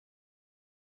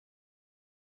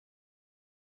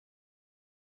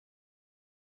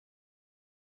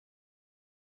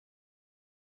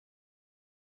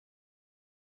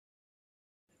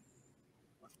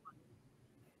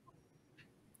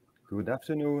Good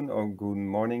afternoon or good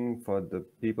morning for the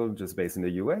people just based in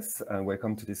the US.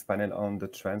 Welcome to this panel on the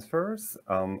transfers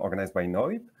organized by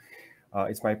NOYB.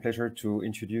 It's my pleasure to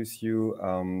introduce you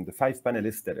the 5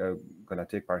 panelists that are going to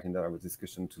take part in our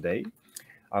discussion today.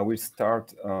 I will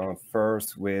start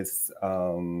first with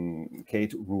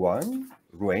Kate Ruane.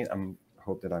 I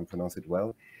hope that I'm pronounced it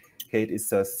well. Kate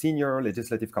is a senior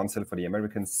legislative counsel for the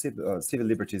American Civil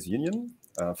Liberties Union,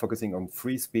 focusing on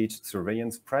free speech,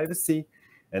 surveillance, privacy,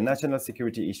 and national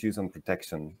security issues on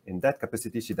protection. In that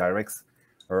capacity, she directs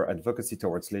her advocacy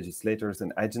towards legislators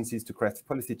and agencies to craft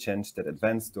policy change that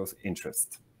advance those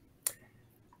interests.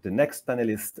 The next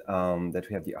panelist that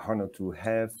we have the honor to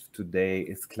have today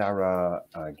is Clara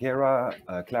Guerra.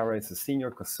 Clara is a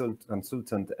senior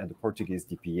consultant at the Portuguese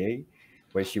DPA,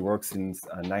 where she works since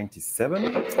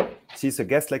 '97. She's a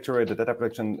guest lecturer at the data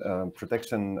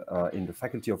protection in the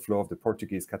Faculty of Law of the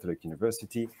Portuguese Catholic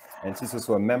University, and she's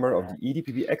also a member of the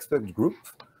EDPB expert group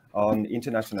on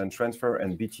international transfer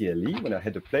and BTLE, when I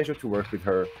had the pleasure to work with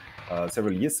her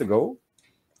several years ago,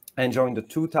 and joined the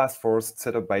 2 task force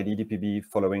set up by the EDPB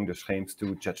following the Schrems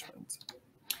 2 judgment.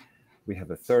 We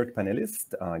have a third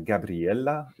panelist,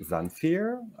 Gabriela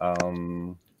Zanfir.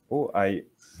 Oh, I'm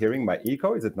hearing my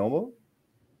echo, is it normal?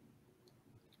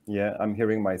 Yeah, I'm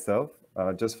hearing myself.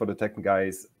 Just for the tech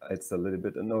guys, it's a little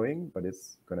bit annoying, but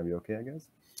it's going to be okay, I guess.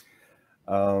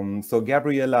 So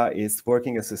Gabriela is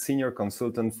working as a senior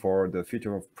consultant for the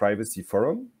Future of Privacy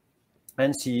Forum,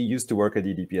 and she used to work at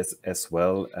EDPS as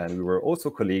well, and we were also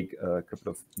colleagues a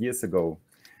couple of years ago.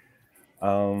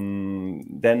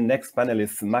 Then next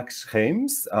panelist, Max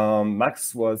Schrems.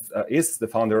 Max is the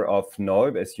founder of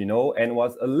NOYB, as you know, and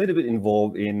was a little bit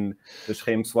involved in the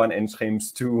Schrems 1 and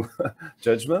Schrems 2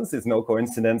 judgments. It's no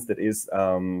coincidence that is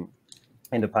in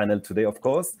the panel today, of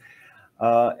course.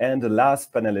 And the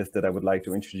last panelist that I would like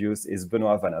to introduce is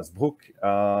Benoît van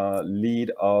Asbroeck,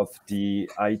 lead of the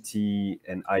IT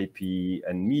and IP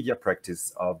and media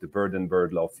practice of the Bird &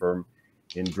 Bird law firm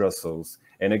in Brussels.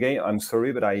 And again, I'm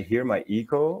sorry, but I hear my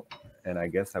echo, and I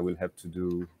guess I will have to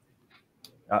do,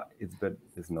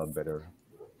 it's not better.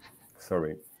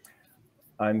 Sorry.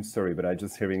 I'm sorry, but I'm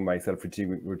just hearing myself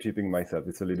repeating myself.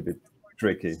 It's a little bit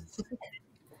tricky.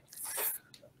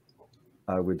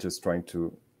 I will just trying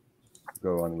to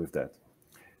go on with that.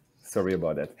 Sorry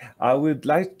about that. I would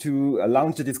like to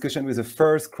launch the discussion with the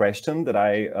first question that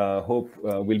I hope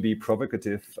will be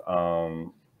provocative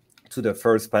to the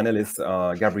first panelist,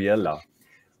 Gabriela.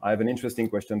 I have an interesting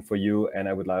question for you, and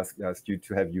I would ask you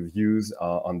to have your views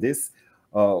on this.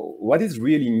 What is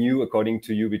really new, according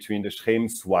to you, between the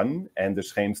Schrems 1 and the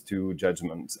Schrems 2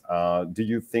 judgment? Do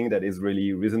you think that it's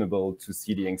really reasonable to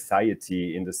see the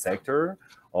anxiety in the sector?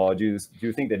 Or do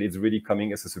you think that it's really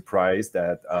coming as a surprise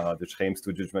that the Schrems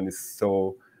 2 judgment is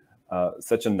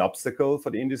such an obstacle for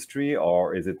the industry?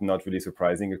 Or is it not really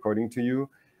surprising, according to you?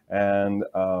 And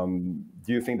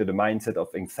do you think that the mindset of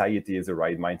anxiety is the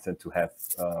right mindset to have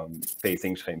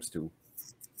facing Schrems 2?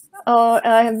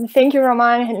 Thank you,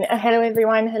 Romain. Hello,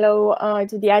 everyone. Hello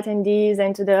to the attendees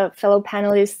and to the fellow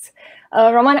panelists.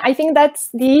 Romain, I think that's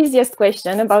the easiest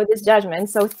question about this judgment.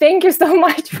 So thank you so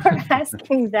much for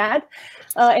asking that.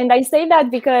 And I say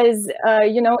that because,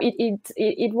 you know,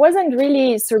 it wasn't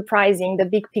really surprising, the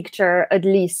big picture, at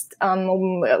least.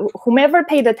 Whomever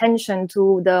paid attention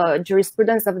to the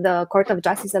jurisprudence of the Court of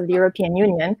Justice of the European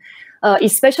Union,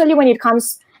 especially when it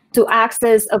comes to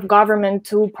access of government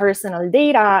to personal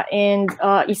data, and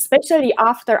especially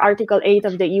after Article 8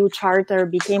 of the EU Charter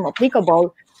became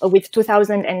applicable with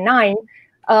 2009,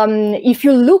 if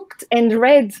you looked and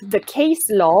read the case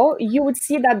law, you would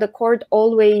see that the court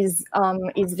always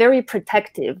is very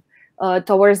protective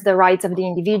towards the rights of the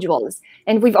individuals.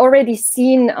 And we've already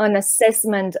seen an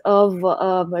assessment of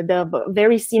the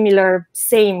very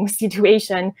same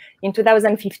situation in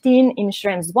 2015 in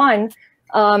Schrems 1.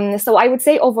 So I would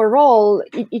say overall,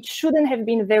 it shouldn't have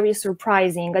been very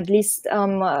surprising, at least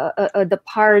the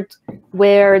part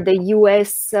where the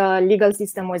US legal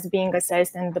system was being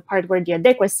assessed and the part where the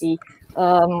adequacy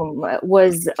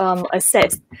was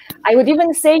assessed. I would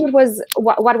even say it was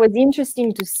what was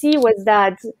interesting to see was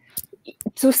that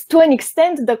to an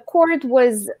extent, the court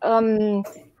was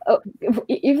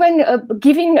even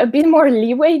giving a bit more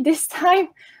leeway this time.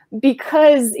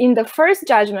 Because in the first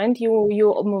judgment, you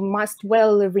must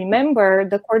well remember,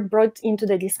 the court brought into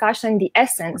the discussion the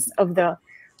essence of the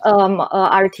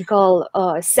Article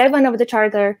 7 of the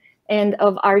Charter and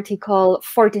of Article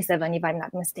 47, if I'm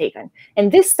not mistaken. And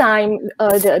this time,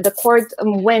 the court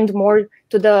went more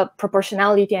to the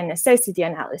proportionality and necessity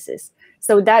analysis.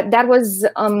 So that was,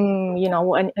 you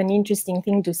know, an interesting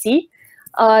thing to see.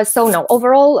 So no,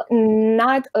 overall,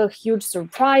 not a huge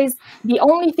surprise. The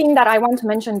only thing that I want to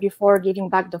mention before giving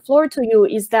back the floor to you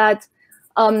is that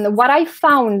what I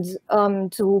found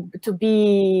to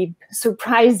be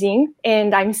surprising,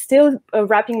 and I'm still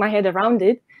wrapping my head around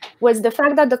it, was the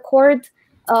fact that the court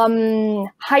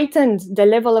heightened the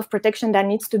level of protection that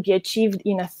needs to be achieved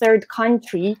in a third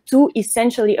country to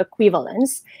essentially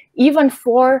equivalence, even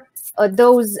for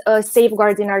those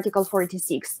safeguards in Article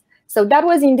 46. So that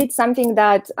was indeed something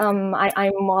that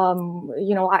I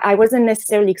wasn't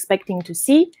necessarily expecting to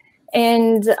see.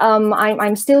 And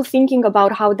I'm still thinking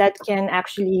about how that can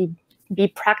actually be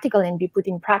practical and be put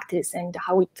in practice, and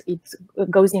how it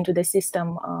goes into the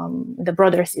system, the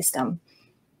broader system.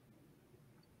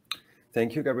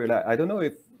 Thank you, Gabriela. I don't know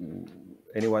if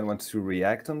anyone wants to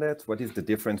react on that. What is the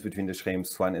difference between the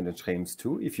Schrems 1 and the Schrems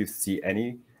 2? If you see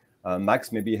any,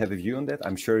 Max, maybe you have a view on that.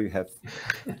 I'm sure you have.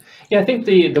 Yeah, I think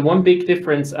the one big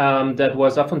difference that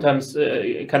was oftentimes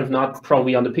kind of not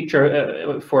probably on the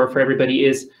picture for everybody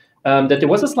is that there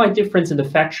was a slight difference in the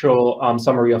factual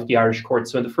summary of the Irish court.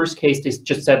 So in the first case, they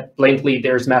just said blatantly,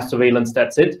 there's mass surveillance,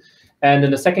 that's it. And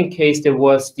in the second case, there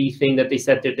was the thing that they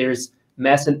said that there's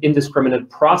mass and indiscriminate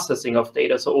processing of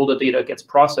data. So all the data gets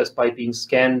processed by being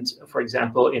scanned, for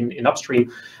example, in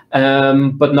upstream,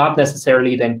 but not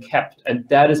necessarily then kept. And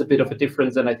that is a bit of a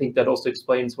difference. And I think that also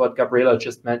explains what Gabriela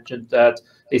just mentioned, that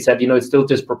they said, it's still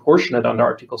disproportionate under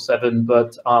Article 7,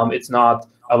 but it's not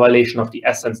a violation of the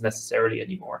essence necessarily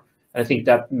anymore. And I think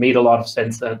that made a lot of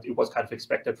sense, and it was kind of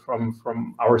expected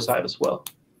from our side as well.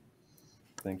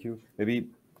 Thank you. Maybe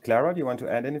Clara, do you want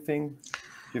to add anything?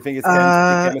 Do you think it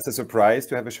came as a surprise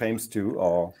to have a Schrems 2,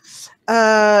 or?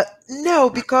 No,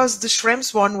 because the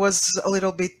Schrems 1 was a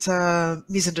little bit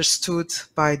misunderstood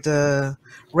by the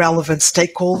relevant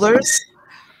stakeholders,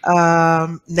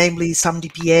 namely some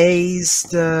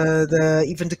DPAs,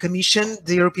 even the Commission,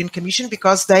 the European Commission,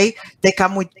 because they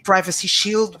come with Privacy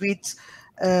Shield with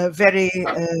very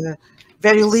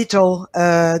little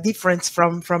difference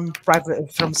from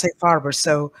Safe Harbor.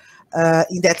 So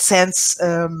in that sense,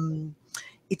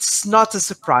 it's not a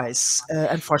surprise,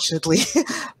 unfortunately,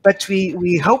 but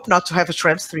we hope not to have a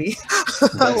Schrems 3.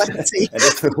 Let's see. And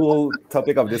that's the whole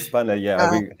topic of this panel. Yeah,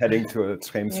 are we heading to a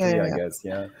Schrems 3? I guess.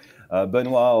 Yeah.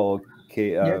 Benoît or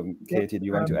Katie, do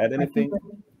you want to add anything?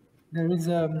 There is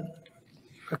a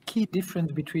key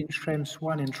difference between Schrems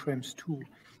 1 and Schrems 2.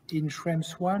 In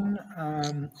Schrems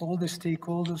 1, all the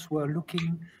stakeholders were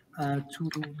looking to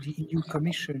the EU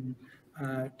Commission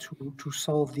to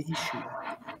solve the issue,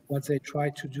 what they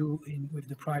tried to do with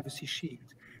the Privacy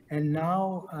Shield. And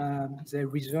now they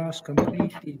reverse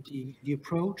completely the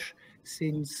approach,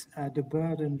 since the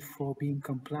burden for being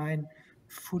compliant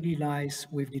fully lies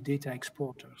with the data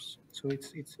exporters. So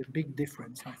it's a big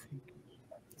difference, I think.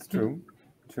 It's true.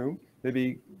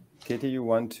 Maybe, Katie, you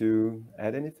want to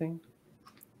add anything?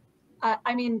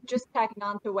 I mean, just tagging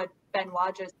on to what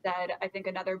Benoît just said, I think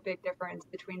another big difference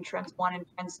between Schrems 1 and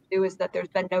Schrems 2 is that there's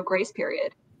been no grace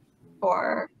period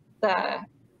for the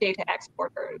data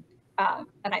exporters, and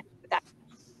I think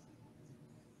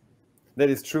that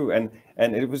is true, and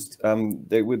it was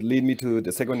that would lead me to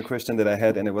the second question that I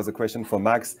had, and it was a question for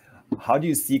Max. How do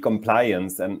you see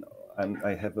compliance? And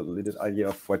I have a little idea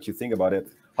of what you think about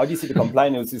it. How do you see the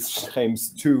compliance with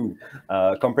Schrems 2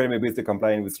 compared maybe with the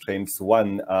compliance with Schrems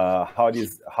 1? How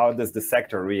does the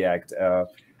sector react?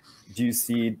 Do you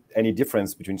see any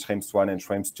difference between Schrems 1 and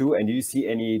Schrems 2? And do you see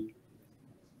any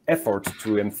effort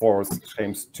to enforce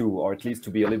Schrems 2, or at least to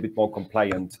be a little bit more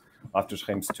compliant after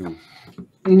Schrems 2?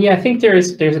 Yeah, I think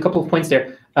there's a couple of points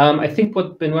there. I think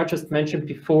what Benoît just mentioned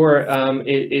before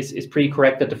is pretty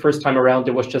correct, that the first time around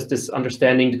there was just this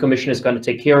understanding the Commission is going to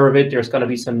take care of it. There's going to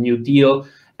be some new deal.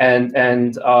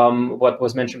 And what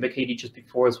was mentioned by Katie just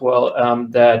before as well,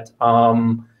 that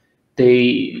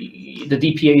the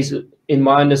DPAs, in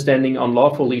my understanding,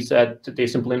 unlawfully said that they're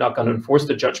simply not going to enforce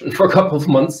the judgment for a couple of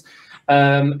months.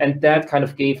 And that kind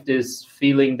of gave this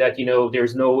feeling that,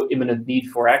 there's no imminent need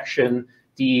for action.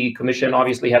 The Commission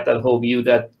obviously had that whole view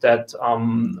that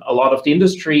a lot of the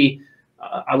industry,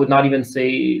 I would not even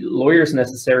say lawyers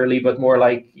necessarily, but more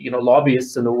like,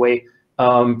 lobbyists in a way,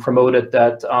 promoted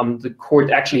that the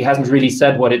court actually hasn't really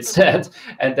said what it said,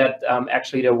 and that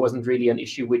actually there wasn't really an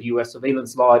issue with US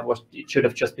surveillance law. It should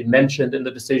have just been mentioned in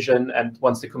the decision, and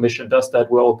once the Commission does that,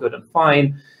 we're all good and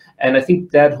fine. And I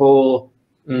think that whole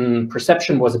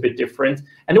perception was a bit different.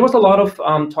 And there was a lot of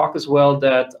talk as well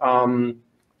that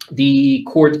the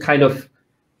court kind of,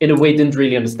 in a way, didn't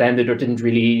really understand it or didn't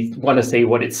really want to say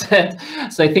what it said.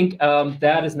 So I think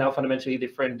that is now fundamentally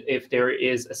different if there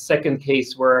is a second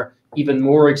case where even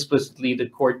more explicitly the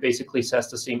court basically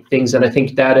says the same things. And I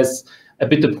think that is a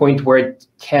bit the point where it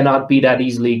cannot be that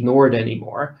easily ignored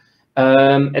anymore.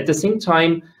 At the same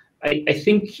time, I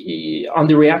think on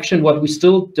the reaction, what we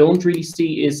still don't really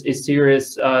see is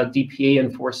serious DPA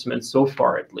enforcement so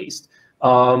far, at least.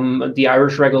 The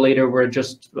Irish regulator were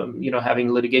just,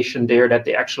 having litigation there that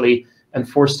they actually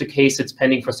enforced the case. It's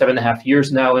pending for 7.5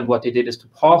 years now, and what they did is to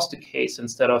pause the case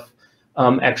instead of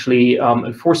actually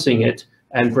enforcing it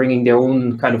and bringing their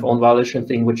own kind of own violation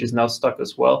thing, which is now stuck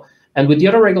as well. And with the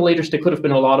other regulators, there could have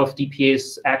been a lot of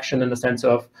DPA's action in the sense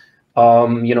of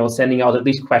sending out at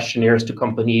least questionnaires to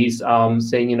companies,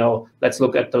 saying, let's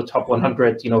look at the top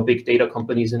 100, big data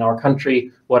companies in our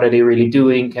country. What are they really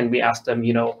doing? Can we ask them,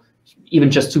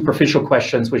 even just superficial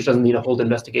questions, which doesn't need a whole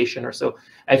investigation or so.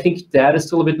 I think that is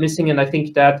still a bit missing. And I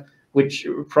think that, which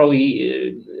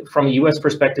probably from a US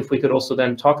perspective, we could also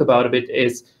then talk about a bit,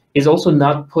 is also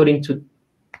not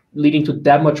leading to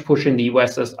that much push in the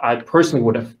US as I personally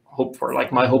would have hoped for.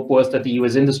 Like, my hope was that the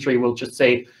US industry will just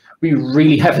say, we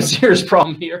really have a serious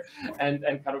problem here, and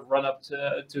kind of run up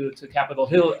to Capitol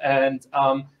Hill. And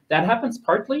that happens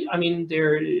partly. I mean,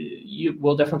 you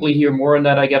will definitely hear more on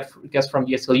that, I guess, from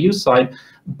the SLU side.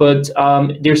 But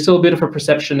there's still a bit of a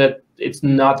perception that it's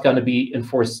not going to be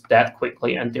enforced that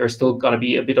quickly, and there's still going to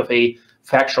be a bit of a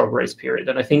factual grace period.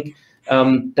 And I think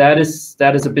that is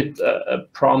a bit a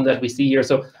problem that we see here.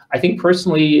 So I think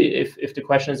personally, if the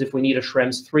question is if we need a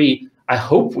Schrems 3, I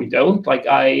hope we don't. Like,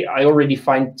 I already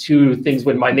find 2 things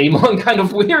with my name on kind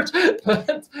of weird,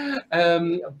 but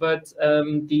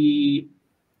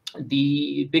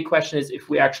the big question is if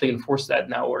we actually enforce that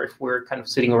now, or if we're kind of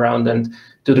sitting around and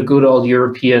do the good old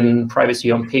European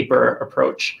privacy on paper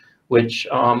approach, which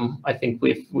I think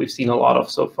we've seen a lot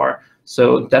of so far.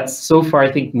 So that's so far,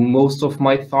 I think, most of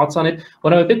my thoughts on it.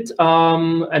 What I'm a bit,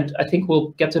 and I think we'll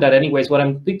get to that anyways, what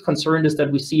I'm a bit concerned is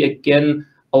that we see, again,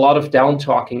 a lot of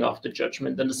down-talking of the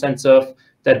judgment, in the sense of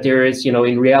that there is,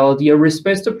 in reality, a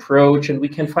risk-based approach, and we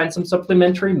can find some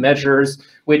supplementary measures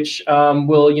which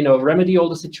will, remedy all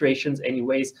the situations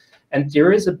anyways. And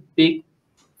there is a big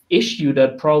issue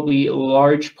that probably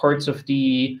large parts of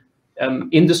the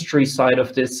industry side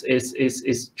of this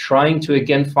is trying to,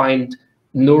 again, find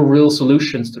no real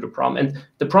solutions to the problem. And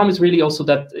the problem is really also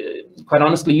that, quite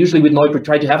honestly, usually with NOYB, we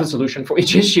try to have a solution for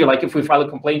each issue. Like, if we file a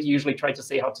complaint, you usually try to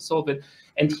say how to solve it.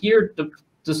 And here,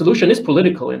 the solution is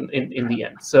political in the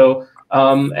end. So,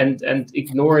 and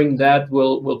ignoring that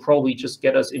will probably just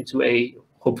get us into a,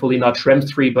 hopefully not Schrems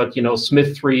 3, but,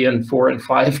 Smith 3 and 4 and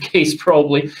 5 case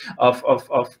probably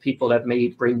of people that may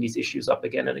bring these issues up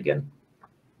again and again.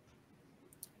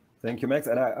 Thank you, Max.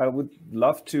 And I would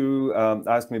love to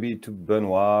ask maybe to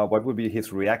Benoît, what would be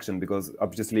his reaction? Because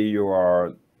obviously you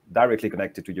are directly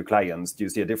connected to your clients. Do you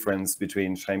see a difference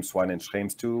between Schrems 1 and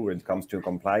Schrems 2 when it comes to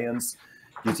compliance?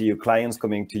 Do you see your clients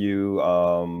coming to you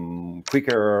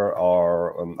quicker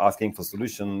or asking for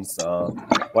solutions?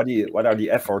 What are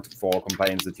the efforts for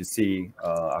compliance that you see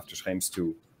after Schrems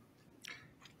 2?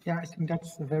 Yeah, I think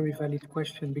that's a very valid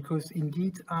question, because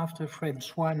indeed after Schrems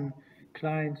 1,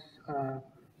 clients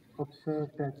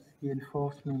observed that the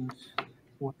enforcement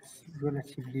was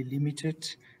relatively limited.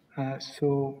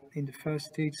 So in the first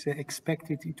stage, they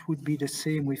expected it would be the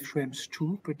same with Schrems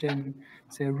 2, but then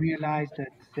they realized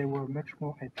that they were much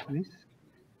more at risk.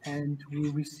 And we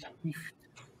received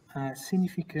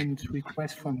significant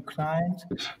requests from clients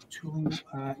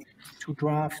to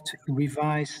draft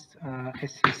revised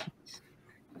SCCs.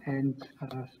 And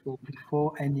so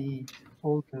before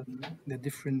all the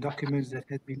different documents that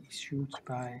had been issued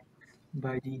by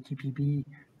the EDPB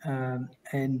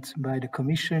and by the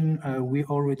Commission, we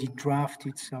already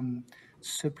drafted some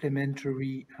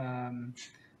supplementary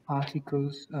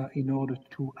articles in order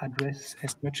to address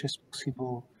as much as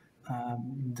possible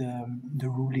the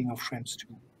ruling of Schrems 2.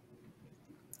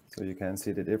 So you can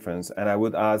see the difference. And I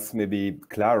would ask maybe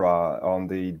Clara, on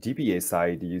the DPA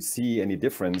side, do you see any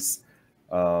difference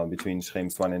between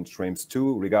Schrems 1 and Schrems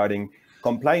 2 regarding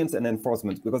compliance and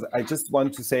enforcement? Because I just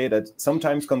want to say that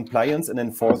sometimes compliance and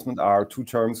enforcement are 2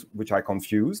 terms which are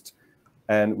confused,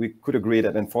 and we could agree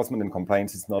that enforcement and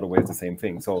compliance is not always the same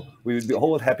thing. So we would be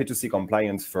all happy to see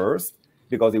compliance first,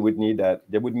 because it would mean that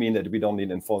we don't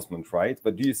need enforcement, right?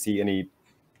 But do you see any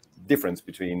difference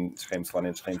between Schrems 1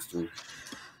 and Schrems 2?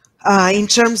 In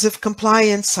terms of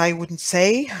compliance, I wouldn't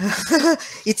say.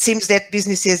 It seems that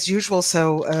business as usual,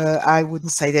 so I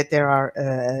wouldn't say that there are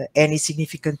any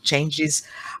significant changes.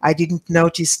 I didn't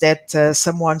notice that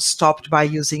someone stopped by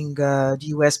using the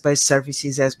US-based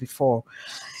services as before.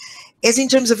 As in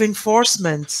terms of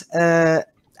enforcement,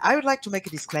 I would like to make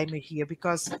a disclaimer here,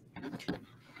 because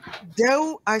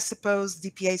though I suppose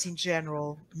DPAs in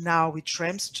general, now with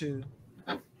Schrems 2,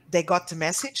 they got the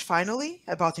message finally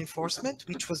about enforcement,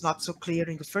 which was not so clear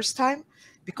in the first time,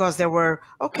 because there were,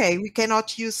 okay, we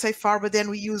cannot use Safe Harbor, then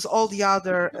we use all the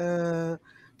other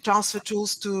transfer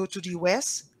tools to the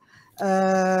US,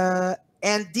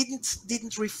 and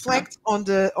didn't reflect on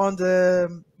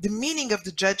the meaning of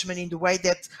the judgment in the way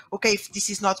that, okay, if this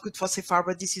is not good for Safe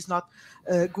Harbor, this is not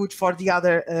good for the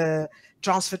other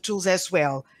transfer tools as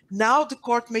well. Now the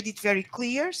court made it very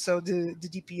clear, so the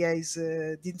DPAs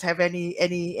didn't have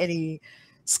any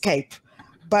escape.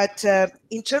 But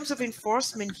in terms of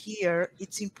enforcement here,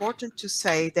 it's important to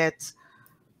say that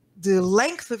the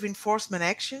length of enforcement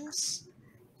actions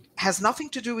has nothing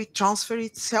to do with transfer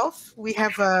itself. We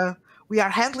are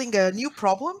handling a new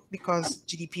problem because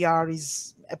GDPR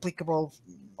is applicable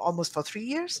almost for 3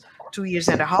 years, 2 years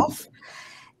and a half.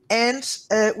 And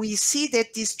we see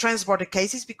that these transborder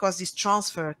cases, because these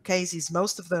transfer cases,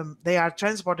 most of them, they are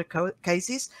transborder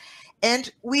cases.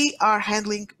 And we are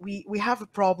handling, we have a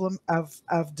problem of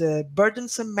the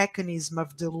burdensome mechanism,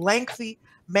 of the lengthy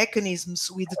mechanisms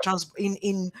with the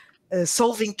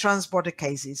solving transborder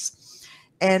cases.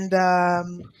 And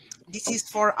this is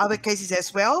for other cases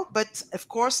as well. But of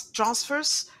course,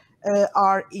 transfers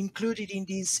are included in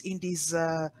these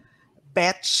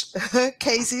batch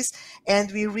cases, and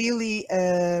we really,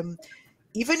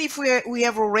 even if we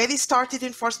have already started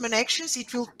enforcement actions,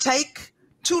 it will take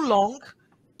too long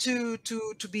to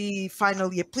be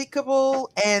finally applicable.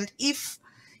 And if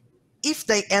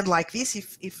they end like this,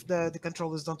 if the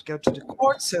controllers don't go to the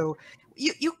court, so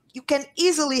you can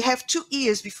easily have 2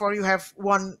 years before you have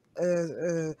one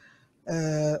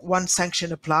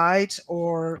sanction applied,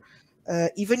 or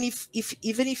even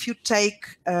if you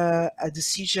take a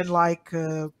decision like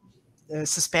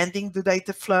suspending the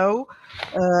data flow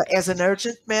as an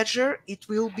urgent measure, it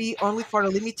will be only for a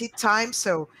limited time.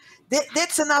 So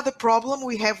that's another problem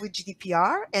we have with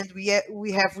GDPR, and we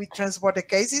have with transborder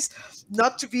cases,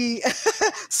 not to be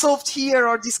solved here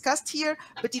or discussed here,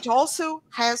 but it also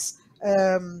has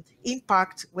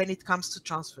impact when it comes to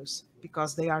transfers,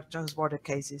 because they are transborder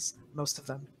cases, most of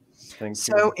them.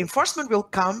 So enforcement will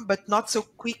come, but not so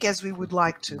quick as we would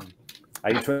like to.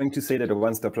 Are you trying to say that a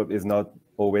one-stop shop is not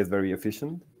always very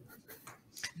efficient?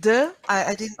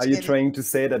 I didn't. Are you trying to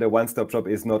say that a one-stop shop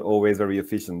is not always very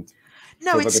efficient?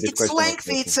 No, it's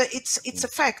lengthy. It's a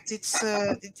fact. It's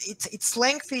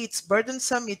lengthy. It's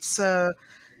burdensome. It's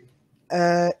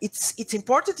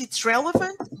important. It's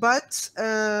relevant. But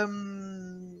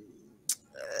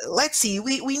let's see.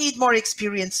 We need more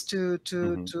experience to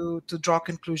draw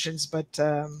conclusions. But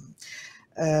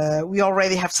we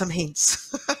already have some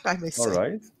hints, I may say. All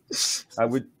right. I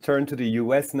would turn to the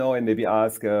US now and maybe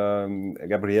ask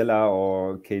Gabriela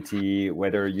or Katie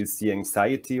whether you see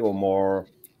anxiety or more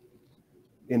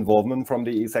involvement from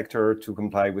the sector to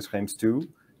comply with Schrems 2. Do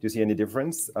you see any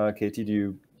difference?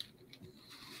 Katie,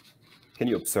 can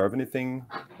you observe anything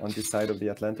on this side of the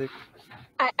Atlantic?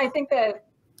 I think that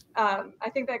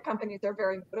companies are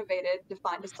very motivated to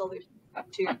find a solution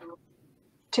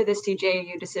to the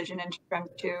CJAU decision in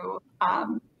Schrems 2.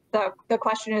 The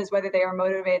question is whether they are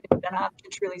motivated enough to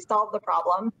truly solve the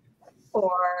problem,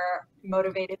 or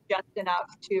motivated just enough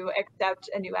to accept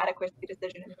a new adequacy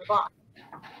decision and move on.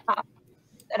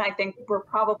 And I think we're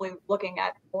probably looking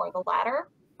at more the latter,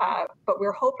 but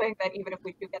we're hoping that even if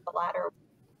we do get the latter,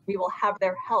 we will have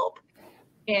their help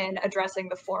in addressing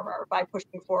the former by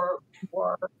pushing for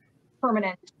more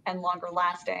permanent and longer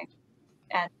lasting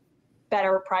and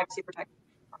better privacy protection.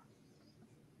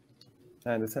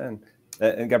 I understand.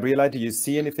 And Gabriela, do you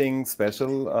see anything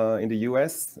special in the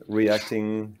US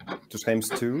reacting to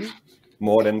Schrems 2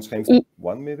 more than Schrems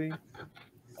 1, maybe?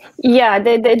 Yeah,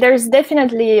 there's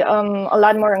definitely a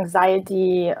lot more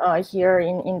anxiety here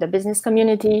in the business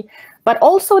community, but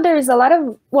also there's a lot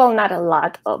of, well, not a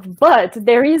lot of, but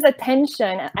there is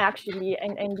attention actually,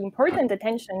 and important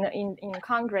attention in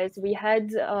Congress. We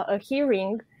had a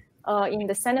hearing in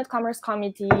the Senate Commerce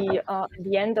Committee at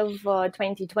the end of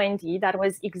 2020 that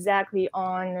was exactly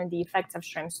on the effects of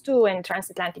Schrems 2 and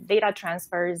transatlantic data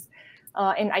transfers.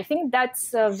 And I think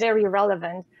that's very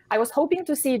relevant. I was hoping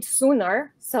to see it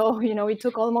sooner. So, it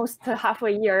took almost half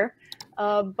a year.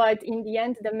 But in the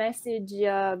end, the message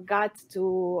got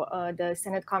to the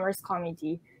Senate Commerce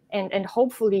Committee. And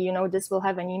hopefully, this will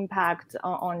have an impact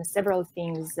on several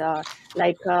things,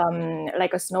 like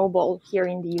a snowball here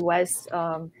in the US,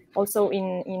 also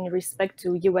in respect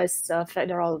to US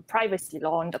federal privacy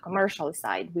law on the commercial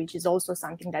side, which is also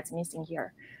something that's missing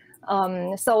here.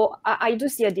 So I do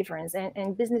see a difference,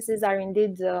 and businesses are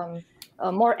indeed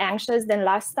more anxious than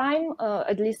last time,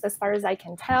 at least as far as I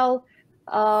can tell.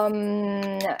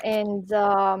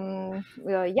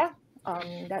 Yeah,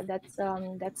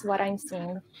 That's what I'm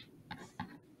seeing.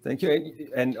 Thank you.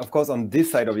 And of course, on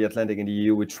this side of the Atlantic in the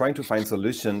EU, we're trying to find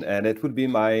solution. And it would be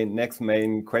my next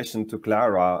main question to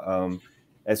Clara.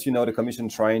 As you know, the Commission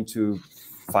trying to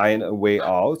find a way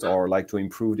out or like to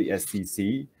improve the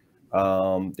SCC.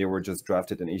 They were just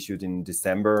drafted and issued in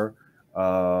December.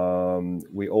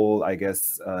 We all, I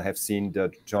guess, have seen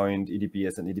the joint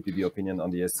EDPS and EDPB opinion on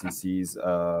the SCCs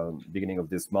beginning of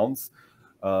this month.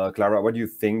 Clara, what do you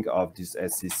think of this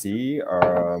SCC?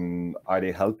 Are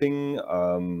they helping?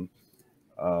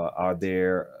 Are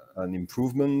there an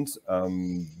improvement?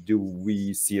 Do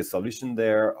we see a solution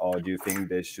there, or do you think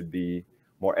there should be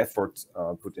more effort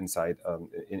put inside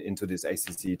into this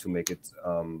SCC to make it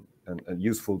a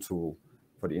useful tool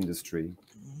for the industry?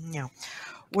 Yeah.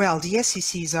 Well, the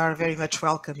SCCs are very much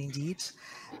welcome indeed.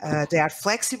 They are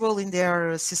flexible in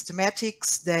their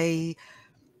systematics. They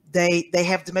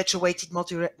have the much awaited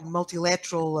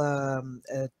multilateral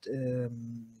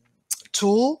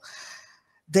tool.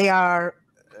 They are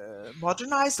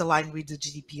modernized, aligned with the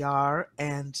GDPR,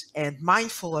 and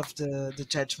mindful of the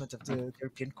judgment of the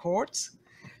European Court.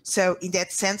 So in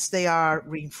that sense, they are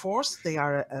reinforced. They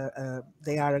are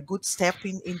a good step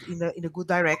in a good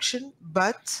direction,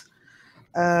 but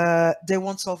they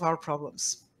won't solve our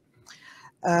problems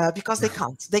because they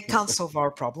can't. They can't solve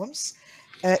our problems.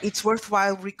 It's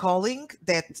worthwhile recalling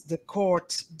that the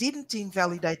court didn't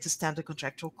invalidate the standard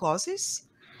contractual clauses,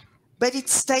 but it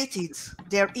stated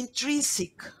their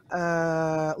intrinsic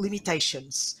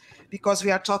limitations, because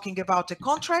we are talking about a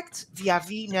contract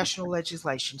vis-a-vis national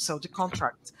legislation. So the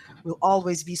contract will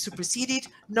always be superseded,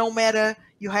 no matter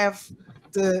you have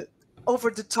the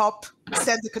over-the-top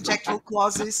standard contractual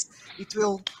clauses, it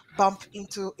will bump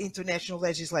into national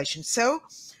legislation. So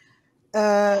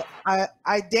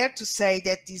I dare to say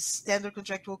that these standard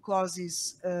contractual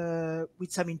clauses,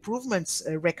 with some improvements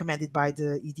recommended by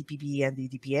the EDPB and the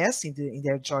EDPS in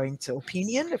their joint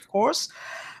opinion, of course,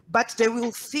 but they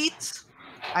will fit,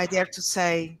 I dare to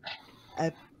say,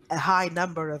 a high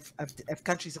number of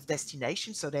countries of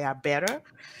destination, so they are better.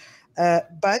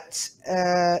 But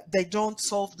they don't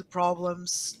solve the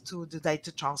problems to the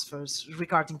data transfers,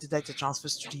 regarding the data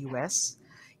transfers to the US.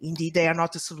 Indeed, they are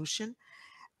not a solution.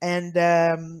 And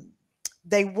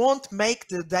they won't make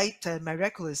the data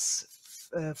miraculous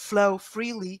flow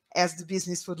freely as the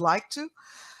business would like to.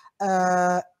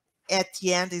 At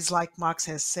the end, is like Marx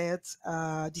has said,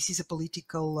 this is a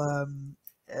political,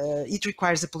 it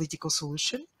requires a political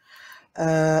solution.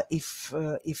 If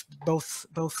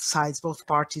both sides, both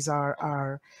parties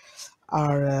are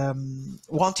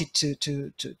wanted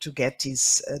to get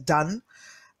this done,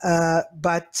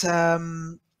 but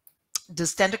the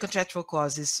standard contractual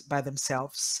clauses by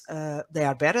themselves, they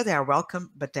are better, they are welcome,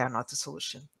 but they are not the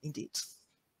solution. Indeed,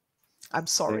 I'm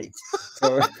sorry.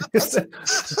 So,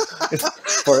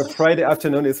 for a Friday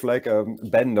afternoon, it's like a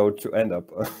bad note to end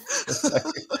up.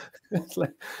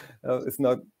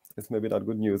 It's maybe not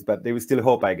good news, but they will still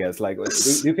hope, I guess. Like, do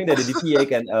you think that the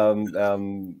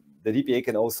DPA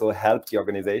can also help the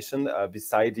organization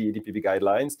beside the EDPB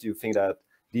guidelines? Do you think that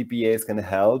DPAs can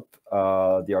help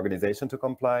the organization to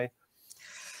comply?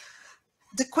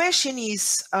 The question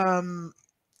is, there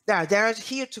are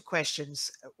here two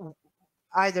questions.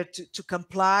 Either to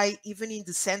comply, even in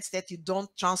the sense that you don't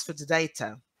transfer the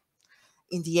data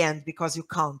in the end because you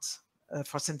can't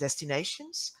for some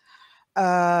destinations.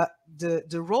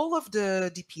 The role of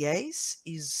the DPAs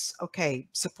is, okay,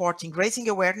 supporting, raising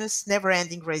awareness,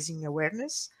 never-ending raising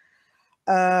awareness.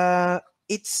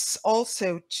 It's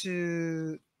also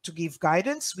to give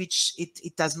guidance, which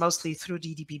it does mostly through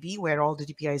the EDPB, where all the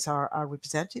DPAs are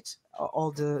represented,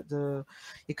 all the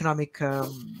economic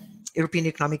European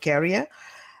Economic Area.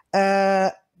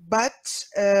 But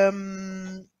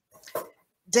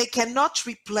they cannot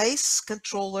replace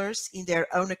controllers in their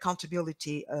own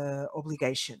accountability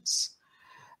obligations.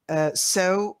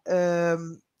 So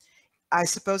I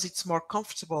suppose it's more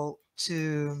comfortable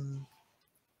to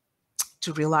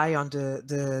rely on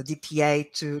the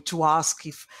DPA to ask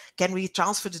if can we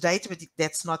transfer the data, but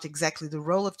that's not exactly the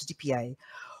role of the DPA.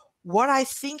 What I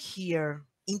think here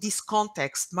in this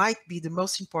context might be the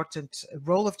most important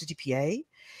role of the DPA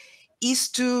is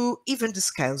to even the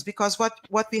scales, because what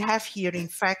we have here, in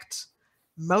fact,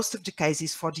 most of the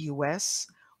cases for the US,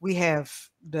 we have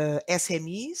the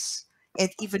SMEs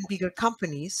and even bigger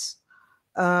companies,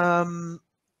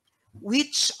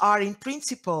 which are in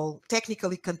principle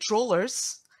technically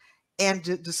controllers, and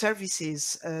the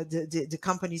services, the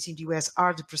companies in the US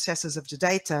are the processors of the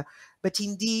data. But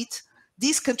indeed,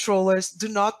 these controllers do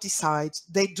not decide.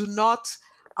 They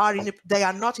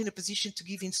are not in a position to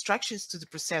give instructions to the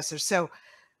processor. So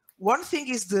one thing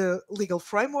is the legal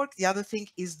framework, the other thing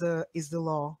is the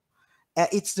law.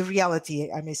 It's the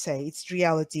reality, I may say. It's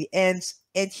reality, and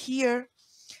here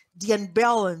the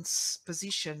unbalanced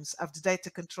positions of the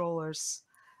data controllers,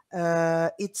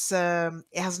 it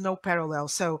has no parallel.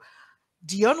 So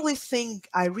the only thing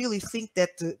I really think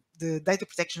that the data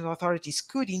protection authorities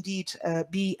could indeed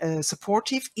be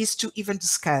supportive is to even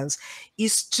discuss,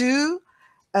 is to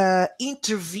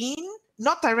intervene,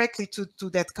 not directly to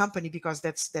that company, because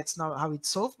that's not how it's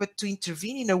solved, but to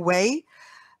intervene in a way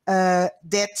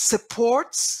that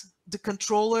supports the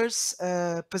controller's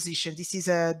position. This is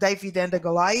a David and a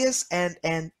Goliath,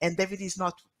 and David is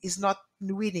not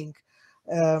winning.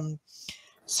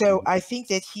 So I think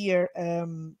that here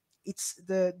it's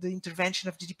the intervention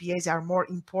of the DPAs are more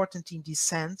important in this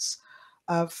sense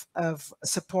of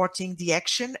supporting the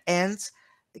action and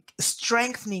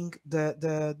strengthening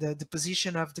the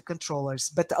position of the controllers.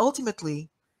 But ultimately,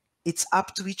 it's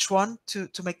up to each one to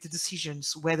make the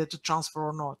decisions whether to transfer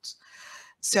or not.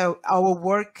 So our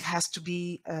work has to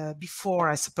be before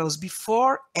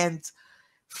and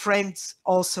framed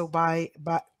also by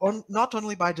not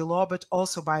only by the law, but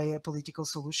also by a political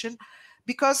solution,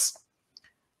 because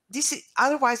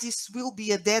otherwise this will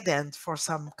be a dead end for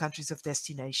some countries of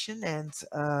destination, and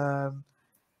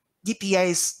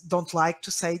DPAs don't like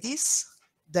to say this.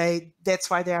 That's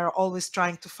why they are always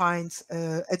trying to find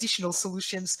additional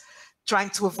solutions,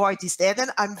 trying to avoid this dead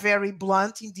end. I'm very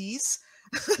blunt in these.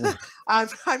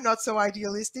 I'm not so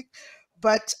idealistic,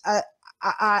 but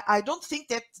I don't think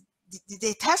that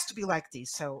it has to be like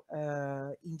this. So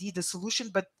indeed the solution,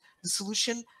 but the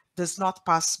solution does not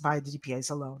pass by the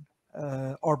DPAs alone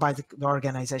or by the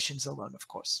organizations alone, of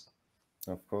course.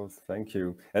 Of course, thank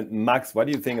you. And Max, what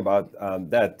do you think about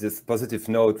this positive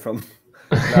note from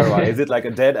Clara? Is it like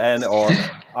a dead end, or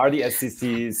are the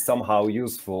SCCs somehow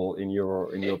useful in your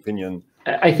opinion?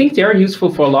 I think they are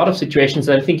useful for a lot of situations.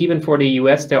 I think even for the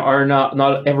US, there are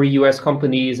not every US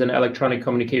company is an electronic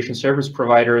communication service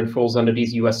provider and falls under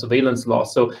these US surveillance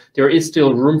laws. So there is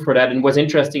still room for that. And what's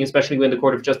interesting, especially when the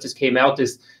Court of Justice came out,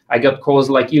 is I got calls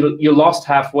like, you lost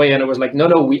halfway, and I was like, no,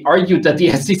 we argued that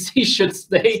the SEC should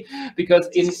stay, because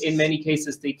in many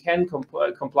cases they can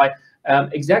comply.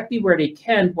 Exactly where they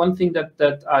can, one thing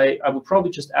that I would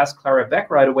probably just ask Clara back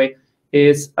right away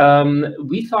is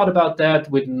we thought about that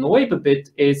with NOYB a bit,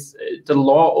 is the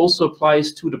law also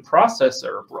applies to the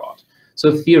processor abroad.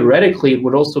 So theoretically, it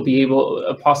would also be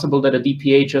possible that a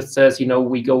DPA just says,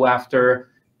 we go after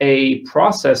a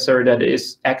processor that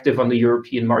is active on the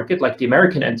European market, like the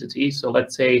American entity. So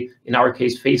let's say, in our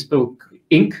case, Facebook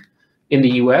Inc. in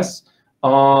the US.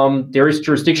 There is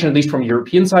jurisdiction, at least from the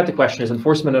European side. The question is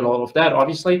enforcement and all of that,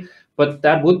 obviously. But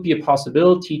that would be a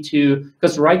possibility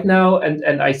because right now,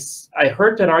 and I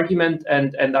heard that argument,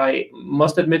 and I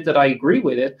must admit that I agree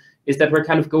with it, is that we're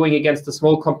kind of going against a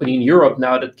small company in Europe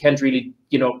now that can't really,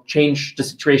 change the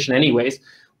situation anyways.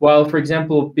 While, for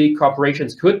example, big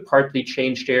corporations could partly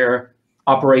change their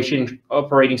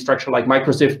operating structure, like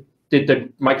Microsoft did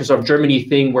the Microsoft Germany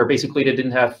thing, where basically they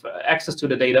didn't have access to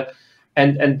the data.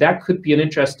 And that could be an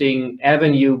interesting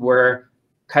avenue where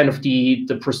kind of the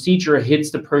procedure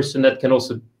hits the person that can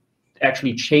also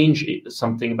actually change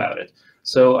something about it.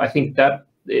 So I think that,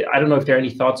 I don't know if there are any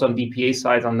thoughts on DPA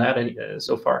side on that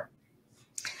so far.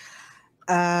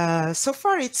 So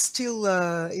far, it's still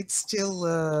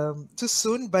too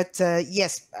soon, but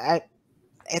yes,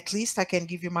 at least I can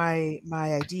give you my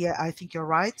idea. I think you're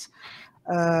right.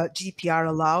 GDPR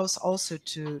allows also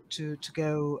to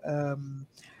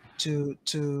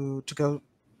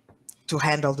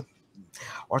handle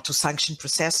or to sanction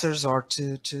processors, or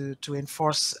to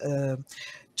enforce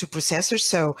to processors.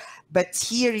 So, but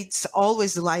here it's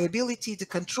always the liability. The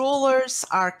controllers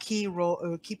are key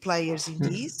players in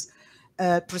these.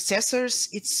 Processors,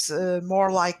 it's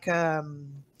more like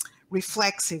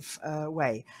reflexive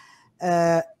way.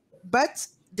 But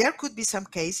there could be some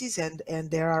cases,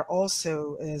 and there are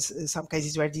also some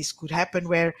cases where this could happen,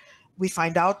 where we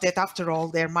find out that after all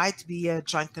there might be a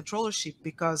joint controllership,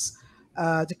 because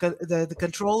the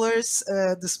controllers,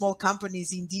 the small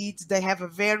companies, indeed, they have a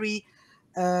very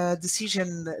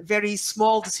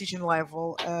small decision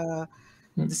level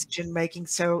decision making.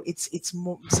 So it's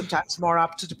sometimes more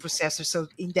up to the processor. So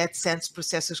in that sense,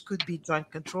 processors could be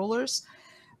joint controllers.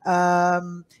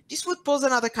 This would pose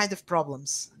another kind of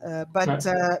problems,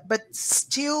 but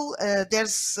still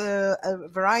there's a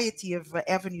variety of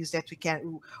avenues that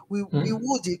we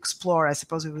would explore. I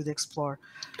suppose we would explore.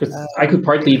 Because I could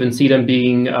partly even see them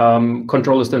being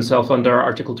controllers themselves under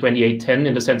Article 2810,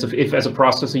 in the sense of, if as a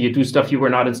processor you do stuff you were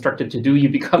not instructed to do, you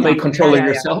become a controller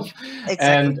yourself.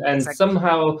 Exactly. And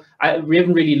somehow we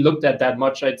haven't really looked at that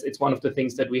much. It's one of the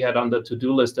things that we had on the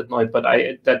to-do list at NOYB, but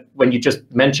that when you just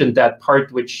mentioned that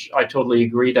part, which I totally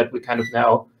agree that we kind of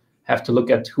now have to look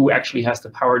at who actually has the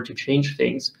power to change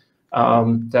things.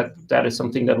 That is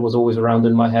something that was always around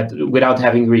in my head without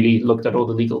having really looked at all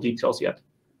the legal details yet.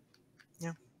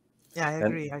 Yeah, I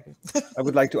agree. I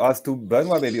would like to ask to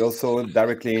Benoît, maybe also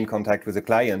directly in contact with the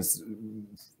clients.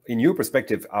 In your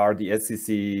perspective, are the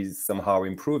SCCs somehow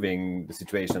improving the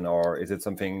situation, or is it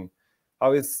something?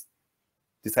 How is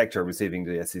the sector receiving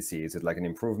the SCC? Is it like an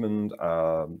improvement,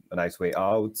 a nice way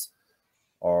out,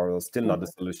 or still not the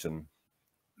solution?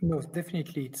 No,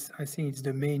 definitely. I think it's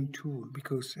the main tool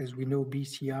because, as we know,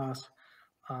 BCRs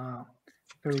are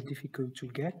very difficult to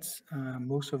get.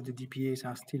 Most of the DPAs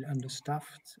are still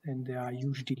understaffed, and there are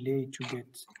huge delays to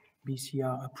get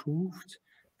BCR approved.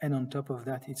 And on top of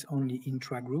that, it's only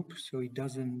intra-group, so it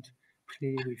doesn't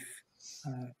play with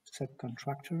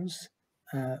subcontractors.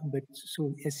 But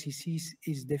so SCCs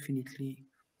is definitely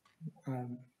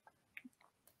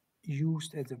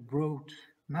used as a broad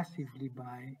massively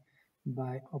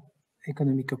by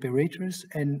economic operators.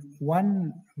 And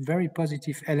one very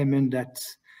positive element that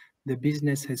the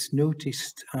business has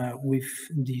noticed with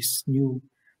this new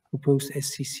proposed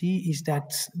SCC is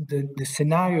that the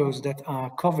scenarios that are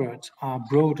covered are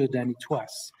broader than it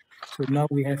was. So now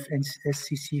we have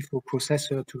SCC for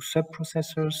processor to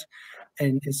sub-processors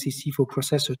and SCC for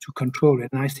processor to controller.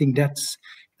 And I think that's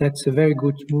a very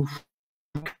good move.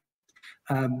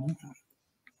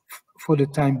 For the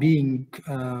time being,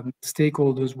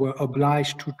 stakeholders were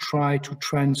obliged to try to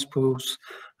transpose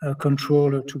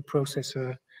controller to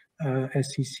processor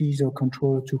SCCs or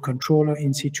controller to controller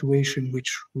in situations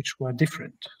which were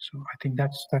different. So I think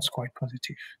that's quite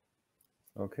positive.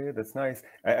 Okay, that's nice.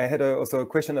 I had also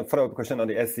a follow-up question on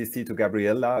the SCC to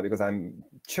Gabriela, because I'm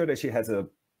sure that she has an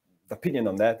opinion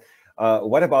on that.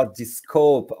 What about the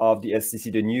scope of the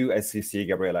SCC, the new SCC,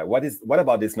 Gabriela? What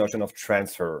about this notion of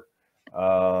transfer?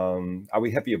 Are we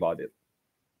happy about it?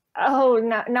 Oh,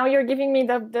 now you're giving me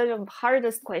the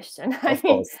hardest question. I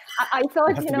mean, I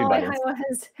thought, you know,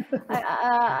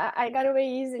 I got away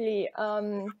easily.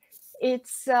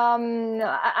 It's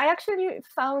I actually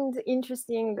found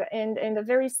interesting and a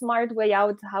very smart way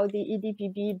out how the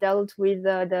EDPB dealt with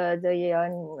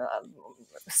the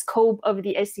scope of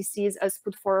the SCCs as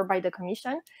put forward by the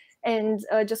Commission. And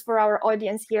just for our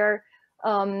audience here,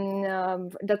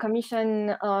 the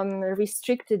Commission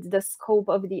restricted the scope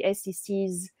of the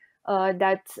SCCs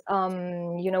that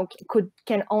you know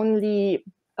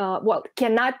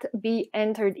cannot be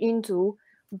entered into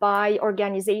by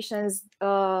organizations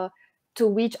to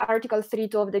which Article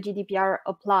 3.2 of the GDPR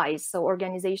applies. So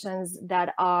organizations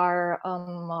that are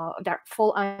that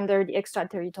fall under the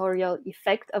extraterritorial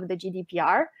effect of the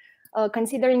GDPR,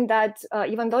 considering that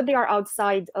even though they are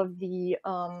outside of the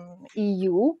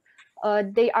EU,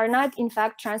 they are not in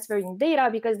fact transferring data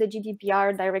because the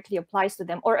GDPR directly applies to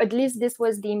them, or at least this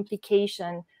was the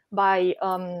implication by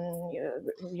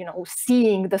you know,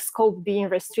 seeing the scope being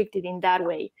restricted in that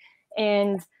way.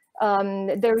 And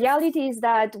the reality is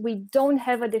that we don't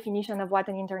have a definition of what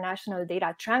an international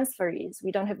data transfer is.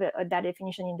 We don't have that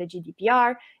definition in the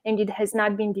GDPR, and it has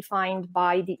not been defined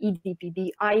by the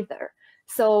EDPB either.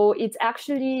 So it's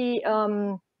actually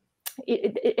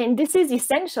and this is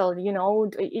essential, you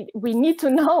know, we need to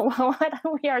know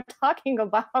what we are talking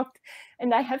about.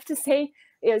 And I have to say,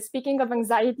 speaking of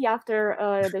anxiety after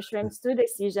the Schrems 2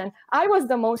 decision, I was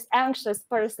the most anxious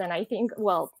person, I think,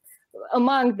 well,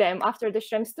 among them after the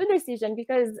Schrems 2 decision,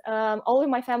 because all of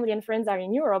my family and friends are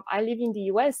in Europe. I live in the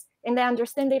US and I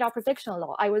understand data protection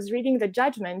law. I was reading the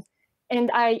judgment and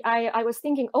I was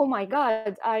thinking, oh my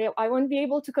God, I won't be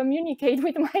able to communicate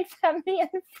with my family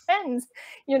and friends,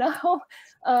 you know,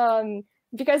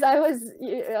 because I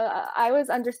was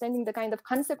understanding the kind of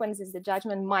consequences the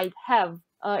judgment might have.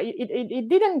 It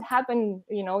didn't happen,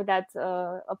 you know, that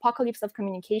apocalypse of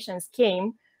communications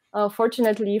came,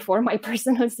 fortunately for my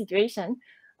personal situation.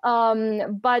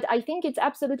 But I think it's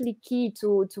absolutely key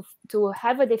to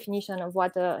have a definition of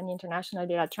what an international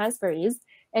data transfer is.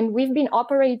 And we've been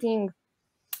operating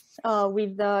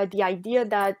with the idea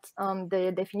that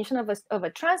the definition of a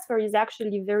transfer is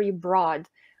actually very broad.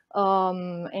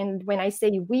 And when I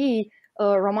say we,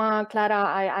 Romain, Clara,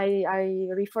 I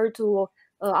refer to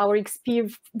our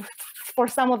experience, for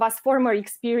some of us, former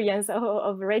experience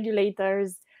of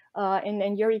regulators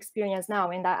and your experience now.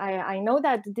 And I know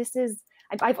that this is,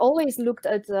 I've always looked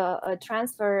at a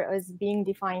transfer as being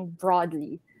defined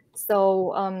broadly.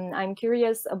 So I'm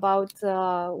curious about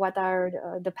what are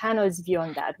the panel's view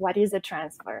on that. What is a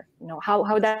transfer? You know,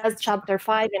 how does Chapter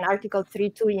 5 and Article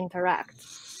 3.2 interact?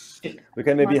 we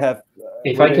can maybe have...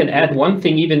 If I can add one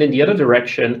thing, even in the other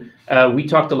direction, we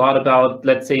talked a lot about,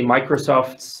 let's say,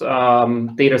 Microsoft's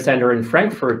data center in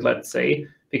Frankfurt, let's say,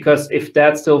 because if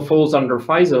that still falls under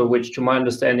FISA, which to my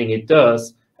understanding it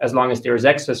does, as long as there is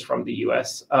access from the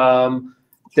US,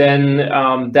 then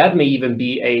that may even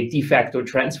be a de facto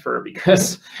transfer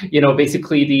because, you know,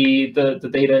 basically the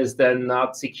data is then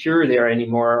not secure there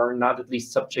anymore, or not at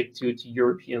least subject to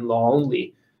European law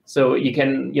only. So you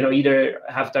can, you know, either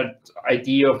have that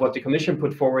idea of what the Commission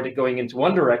put forward going into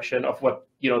one direction of what,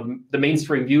 you know, the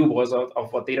mainstream view was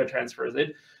of what data transfer is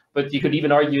it, but you could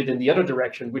even argue it in the other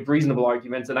direction with reasonable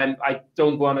arguments. And I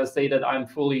don't want to say that I'm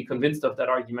fully convinced of that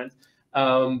argument,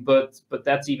 but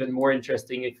that's even more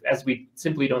interesting as we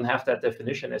simply don't have that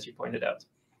definition, as you pointed out.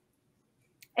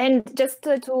 And just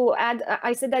to add,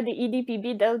 I said that the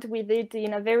EDPB dealt with it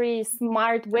in a very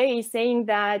smart way, saying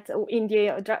that in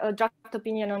the draft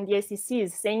opinion on the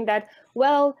SECs, saying that,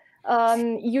 well,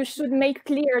 you should make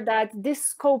clear that this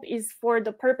scope is for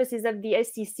the purposes of the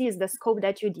SECs, the scope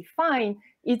that you define.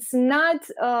 It's not,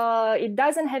 it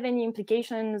doesn't have any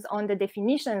implications on the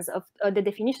definitions of the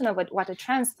definition of what a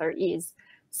transfer is.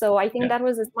 So I think that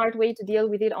was a smart way to deal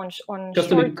with it on just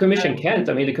the Commission can't.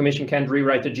 I mean, the Commission can't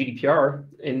rewrite the GDPR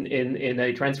in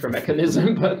a transfer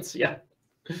mechanism, but yeah.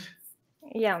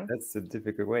 Yeah, that's a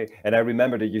difficult way. And I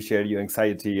remember that you shared your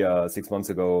anxiety 6 months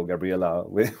ago, Gabriela,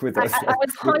 with us. I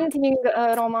was hunting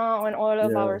Romain on all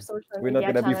of our social media. We're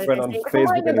not going to be friends on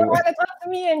Facebook anymore. You don't want to talk to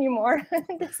me anymore.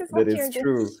 This is what that is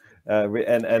true.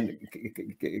 And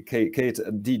Kate,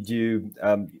 did you?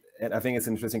 And I think it's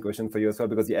an interesting question for you as well,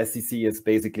 because the SEC is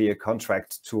basically a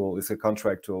contract tool, it's a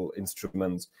contractual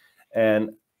instrument. And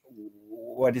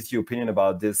what is your opinion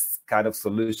about this kind of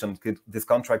solution, this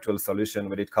contractual solution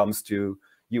when it comes to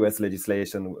US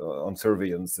legislation on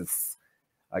surveillance? It's,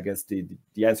 I guess the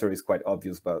answer is quite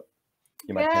obvious, but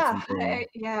you might have something.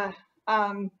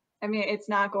 I mean, it's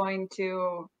not going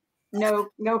to,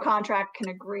 no contract can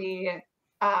agree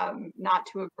not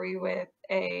to agree with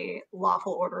a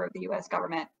lawful order of the US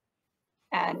government.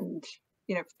 And,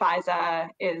 you know, FISA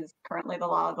is currently the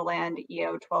law of the land.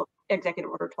 EO 12, Executive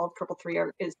Order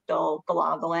 12333 is still the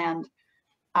law of the land.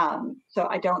 So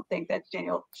I don't think that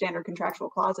standard contractual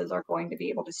clauses are going to be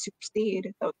able to supersede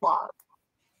those laws.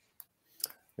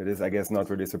 It is, I guess, not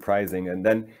really surprising. And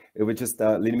then it would just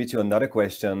lead me to another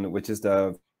question, which is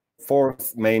the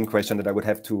fourth main question that I would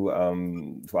have to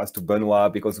ask to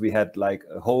Benoît, because we had like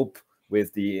a hope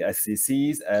with the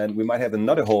SECs, and we might have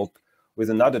another hope with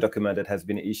another document that has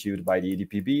been issued by the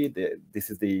EDPB. This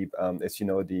is the, as you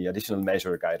know, the additional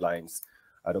measure guidelines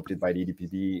adopted by the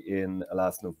EDPB in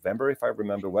last November, if I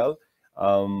remember well.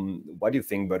 What do you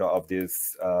think, Benoît, of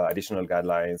these additional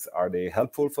guidelines? Are they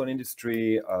helpful for an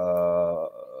industry,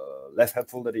 less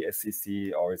helpful than the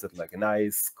SEC, or is it like a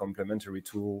nice complementary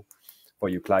tool for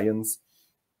your clients?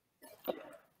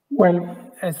 Well,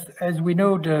 as we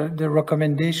know, the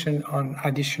recommendation on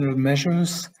additional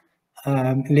measures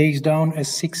lays down a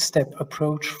 6-step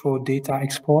approach for data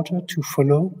exporter to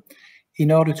follow in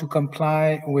order to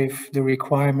comply with the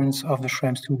requirements of the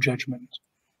Schrems II judgment.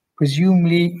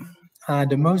 Presumably,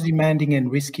 the most demanding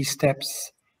and risky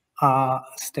steps are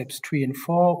steps 3 and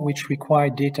 4, which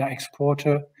require data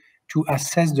exporter to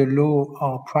assess the law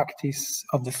or practice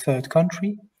of the third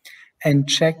country and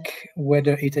check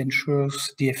whether it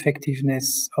ensures the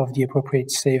effectiveness of the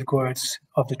appropriate safeguards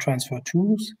of the transfer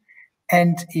tools,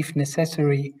 and if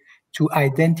necessary, to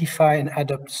identify and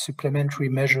adopt supplementary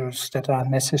measures that are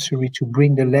necessary to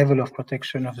bring the level of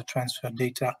protection of the transfer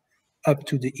data up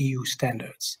to the EU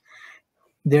standards.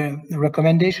 The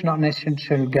recommendation on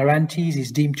essential guarantees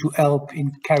is deemed to help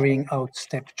in carrying out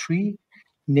step 3,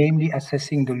 namely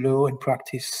assessing the law and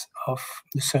practice of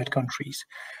the third countries.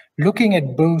 Looking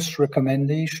at both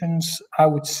recommendations, I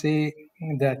would say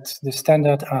that the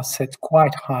standards are set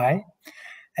quite high,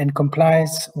 and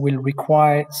compliance will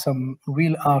require some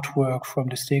real artwork from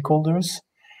the stakeholders.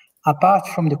 Apart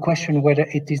from the question whether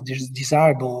it is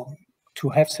desirable to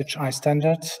have such high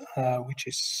standards, which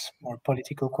is a more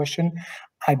political question,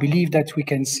 I believe that we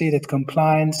can say that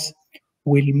compliance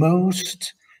will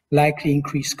most likely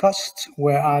increase costs,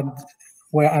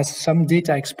 whereas some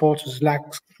data exporters lack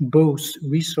both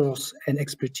resource and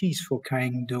expertise for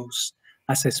carrying those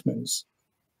assessments.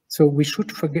 So we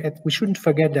shouldn't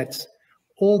forget that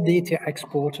all data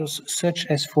exporters, such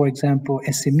as, for example,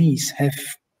 SMEs, have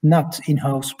not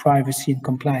in-house privacy and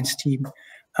compliance team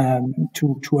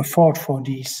to afford for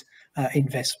these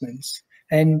investments.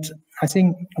 And I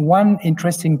think one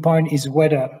interesting point is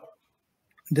whether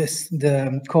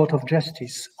the Court of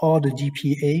Justice or the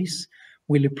DPAs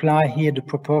will apply here the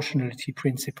proportionality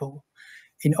principle.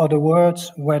 In other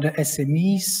words, whether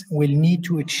SMEs will need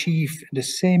to achieve the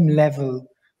same level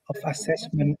of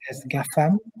assessment as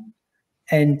GAFAM,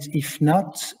 and if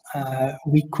not,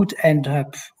 we could end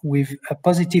up with a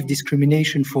positive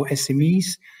discrimination for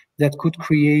SMEs that could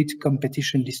create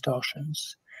competition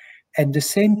distortions. At the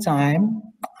same time,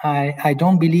 I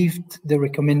don't believe the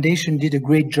recommendation did a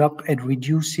great job at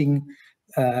reducing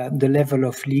the level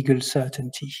of legal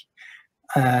certainty.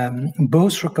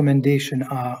 Both recommendations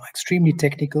are extremely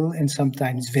technical and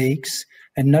sometimes vague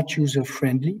and not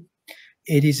user-friendly.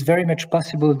 It is very much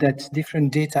possible that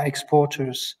different data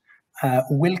exporters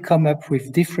will come up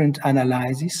with different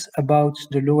analyses about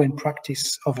the law and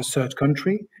practice of a third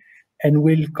country, and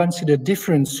will consider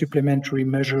different supplementary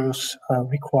measures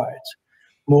required.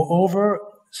 Moreover,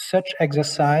 such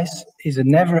exercise is a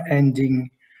never-ending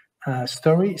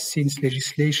story, since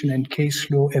legislation and case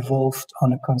law evolved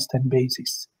on a constant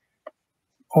basis.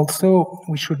 Also,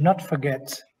 we should not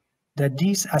forget that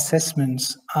these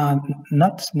assessments are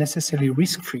not necessarily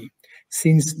risk-free,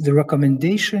 since the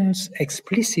recommendations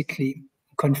explicitly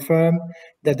confirm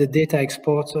that the data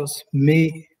exporters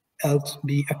may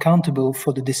be accountable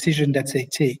for the decision that they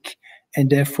take, and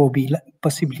therefore be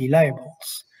possibly liable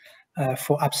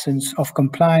for absence of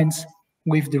compliance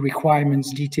with the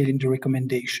requirements detailed in the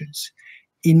recommendations.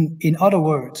 In other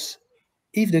words,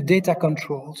 if the data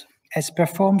controlled has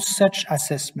performed such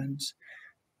assessments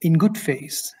in good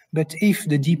faith, but if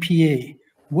the DPA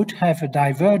would have a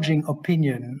diverging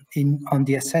opinion on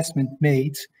the assessment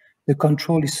made, the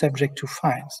control is subject to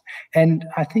fines. And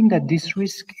I think that this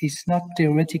risk is not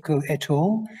theoretical at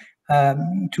all.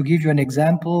 To give you an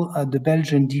example, the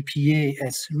Belgian DPA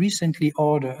has recently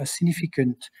ordered a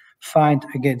significant fine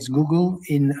against Google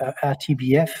in a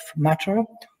RTBF matter,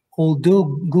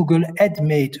 although Google had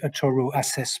made a thorough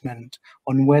assessment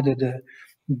on whether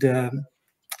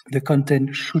the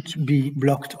content should be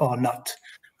blocked or not.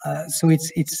 So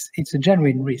it's a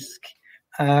genuine risk.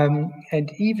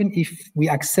 And even if we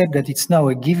accept that it's now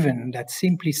a given that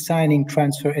simply signing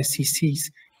transfer SCCs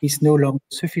is no longer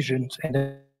sufficient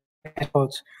and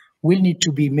efforts will need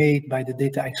to be made by the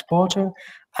data exporter,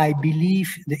 I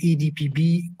believe the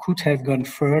EDPB could have gone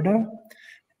further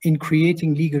in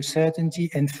creating legal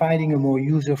certainty and finding a more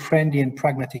user-friendly and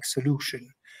pragmatic solution.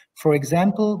 For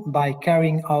example, by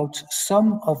carrying out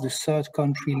some of the third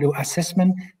country law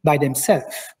assessment by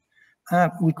themselves.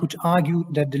 We could argue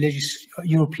that the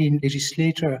European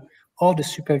legislator or the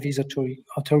supervisory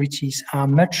authorities are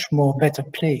much more better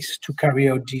placed to carry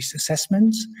out these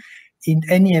assessments. In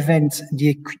any event,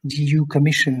 the EU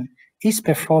Commission is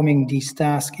performing these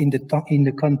tasks in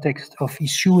the context of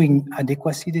issuing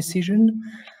adequacy decision.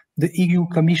 The EU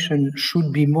Commission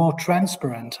should be more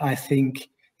transparent, I think,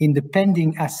 in the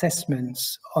pending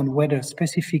assessments on whether a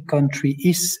specific country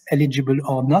is eligible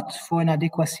or not for an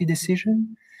adequacy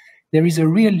decision. There is a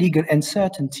real legal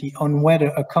uncertainty on whether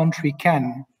a country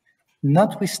can,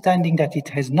 notwithstanding that it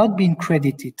has not been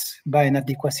credited by an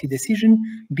adequacy decision,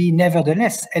 be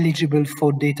nevertheless eligible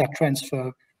for data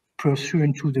transfer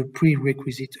pursuant to the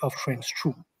prerequisite of Schrems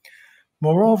 2.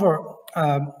 Moreover,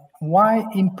 why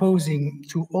imposing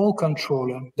to all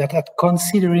controllers that are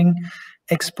considering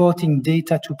exporting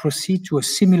data to proceed to a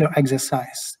similar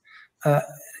exercise?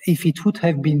 If it would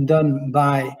have been done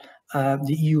by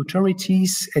the EU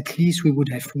authorities, at least we would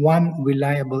have one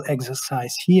reliable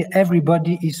exercise. Here,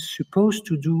 everybody is supposed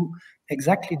to do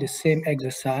exactly the same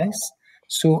exercise.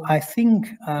 So I think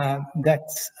that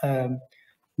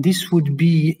this would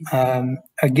be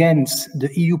against the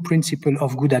EU principle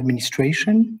of good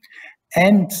administration.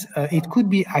 And it could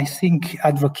be, I think,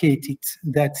 advocated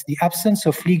that the absence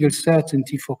of legal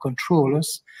certainty for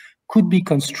controllers could be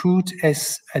construed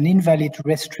as an invalid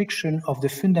restriction of the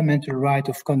fundamental right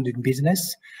of conduct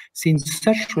business, since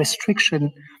such restriction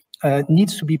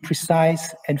needs to be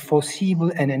precise and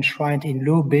foreseeable and enshrined in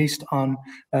law based on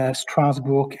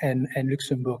Strasbourg and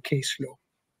Luxembourg case law.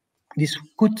 This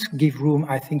could give room,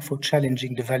 I think, for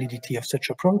challenging the validity of such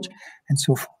approach, and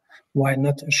so why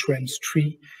not a Schrems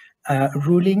 3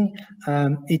 ruling?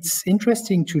 It's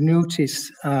interesting to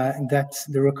notice that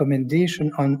the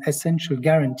recommendation on essential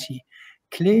guarantee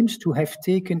claims to have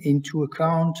taken into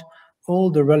account all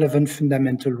the relevant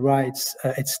fundamental rights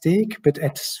at stake, but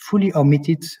has fully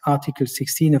omitted Article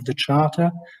 16 of the Charter,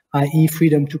 i.e.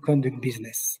 freedom to conduct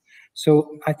business.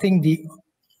 So I think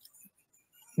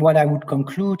what I would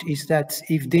conclude is that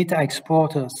if data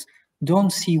exporters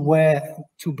don't see where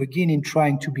to begin in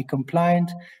trying to be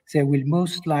compliant, they will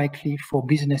most likely, for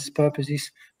business purposes,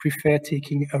 prefer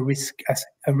taking a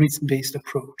risk-based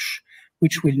approach.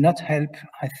 which will not help,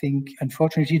 I think,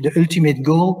 unfortunately, the ultimate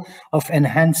goal of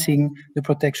enhancing the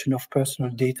protection of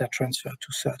personal data transfer to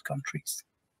third countries.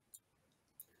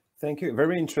 Thank you.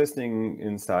 Very interesting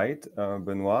insight,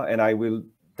 Benoît. And I will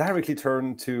directly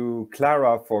turn to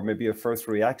Clara for maybe a first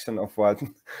reaction of what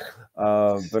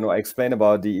Benoît explained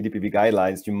about the EDPB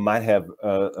guidelines. You might have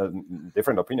a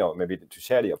different opinion, maybe to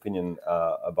share the opinion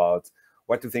about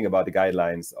what to think about the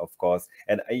guidelines, of course.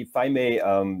 And if I may,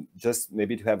 just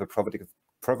maybe to have a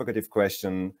provocative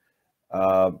question,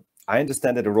 I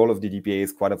understand that the role of the DPA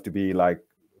is quite often to be like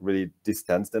really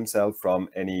distance themselves from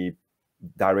any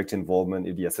direct involvement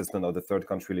in the assessment of the third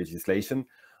country legislation.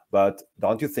 But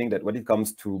don't you think that when it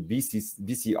comes to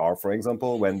BCR, for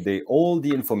example, when all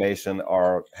the information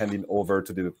are handed over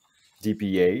to the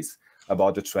DPAs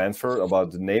about the transfer,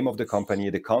 about the name of the company,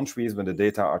 the countries when the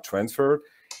data are transferred,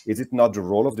 is it not the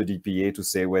role of the DPA to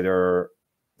say whether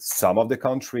some of the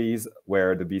countries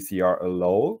where the BCR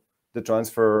allow the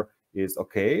transfer is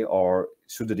okay, or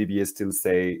should the DPA still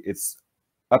say it's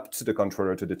up to the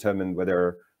controller to determine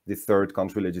whether the third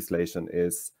country legislation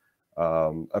is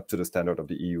up to the standard of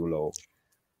the EU law?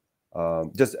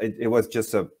 It was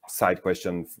just a side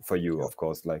question for you, of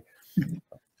course. Like,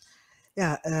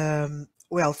 yeah.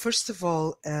 Well, first of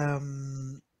all,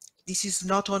 this is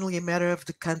not only a matter of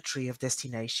the country of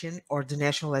destination or the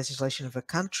national legislation of a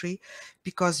country,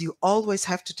 because you always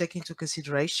have to take into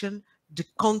consideration the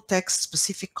context,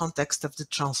 specific context of the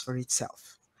transfer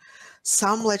itself.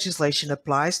 Some legislation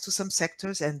applies to some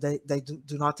sectors and they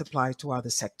do not apply to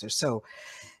other sectors. So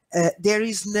there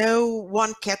is no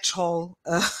one catch-all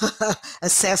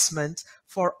assessment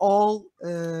for all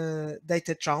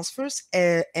data transfers.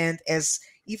 And as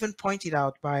even pointed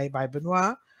out by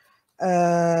Benoît,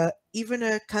 even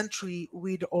a country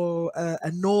with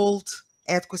an old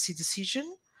adequacy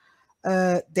decision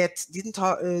that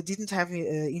didn't have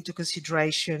into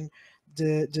consideration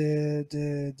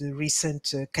the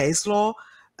recent case law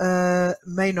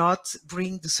may not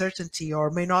bring the certainty or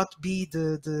may not be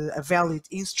a valid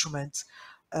instrument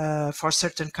for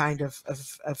certain kind of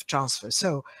transfer.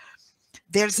 So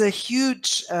there's a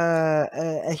huge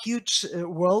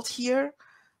world here.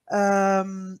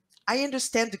 I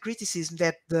understand the criticism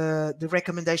that the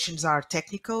recommendations are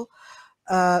technical,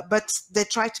 but they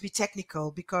try to be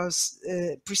technical because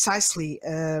precisely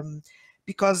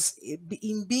because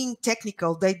in being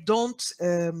technical, they don't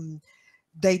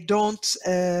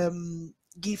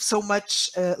give so much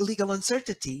legal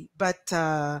uncertainty, but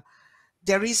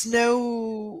there is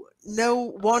no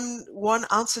one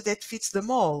answer that fits them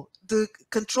all. The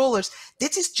controllers,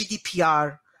 that is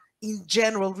GDPR in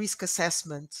general risk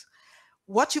assessment.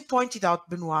 What you pointed out,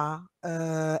 Benoît,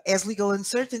 as legal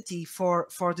uncertainty for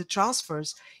the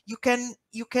transfers, you can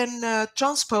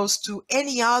transpose to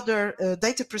any other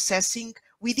data processing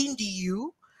within the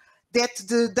EU, that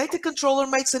the data controller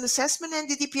makes an assessment and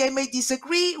the DPA may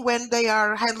disagree when they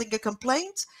are handling a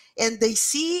complaint and they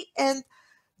see. And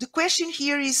the question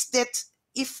here is that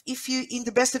if you, in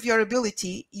the best of your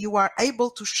ability, you are able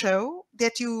to show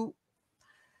that you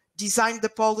designed the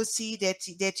policy,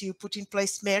 that you put in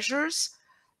place measures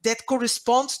that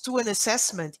correspond to an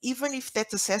assessment, even if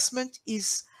that assessment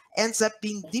ends up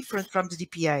being different from the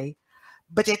DPA,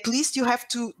 but at least you have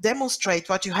to demonstrate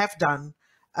what you have done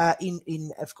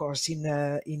of course,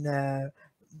 in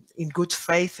good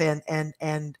faith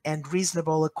and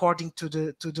reasonable according to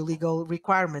the legal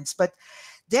requirements. But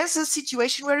there's a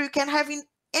situation where you can have in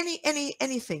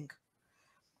anything.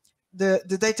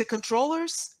 The data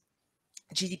controllers,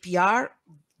 GDPR,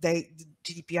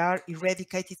 GDPR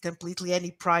eradicated completely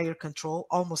any prior control,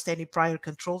 almost any prior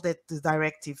control that the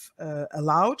directive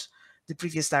allowed, the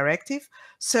previous directive.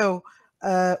 So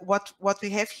what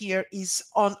we have here is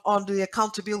on the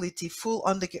accountability, full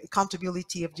on the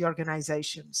accountability of the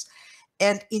organizations.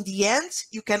 And in the end,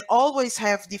 you can always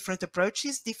have different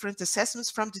approaches, different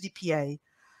assessments from the DPA.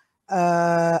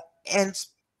 And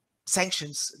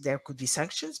sanctions, there could be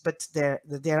sanctions, but there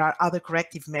are other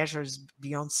corrective measures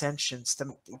beyond sanctions.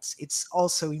 It's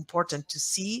also important to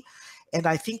see, and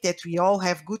I think that we all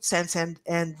have good sense and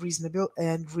reasonable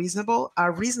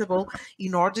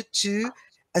in order to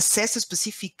assess a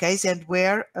specific case and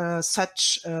where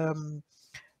such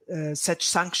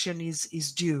sanction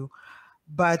is due.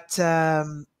 But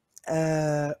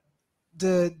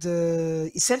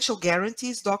the essential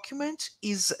guarantees document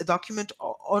is a document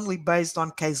only based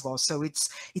on case law, so it's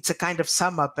a kind of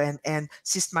sum up and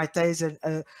systematize, and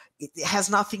it has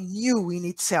nothing new in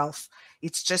itself.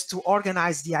 It's just to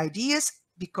organize the ideas,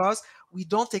 because we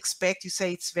don't expect, you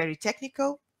say it's very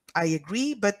technical, I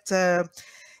agree, but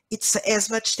it's as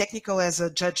much technical as a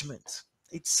judgment.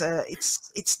 It's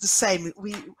the same.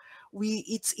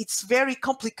 it's very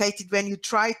complicated when you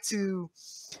try to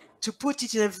put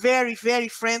it in a very, very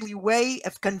friendly way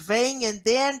of conveying, and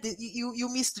then you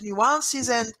miss the nuances,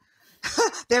 and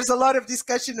there's a lot of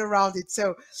discussion around it.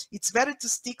 So it's better to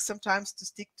stick sometimes to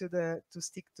the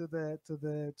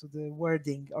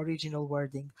wording, original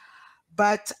wording.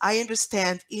 But I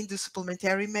understand in the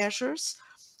supplementary measures,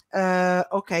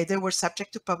 okay, they were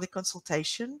subject to public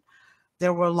consultation.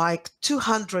 There were like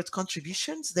 200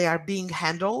 contributions. They are being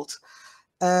handled.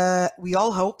 We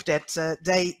all hope that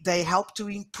they help to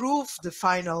improve the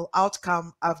final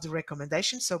outcome of the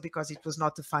recommendation. So because it was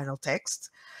not the final text.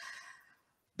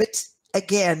 But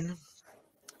again,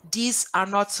 these are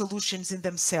not solutions in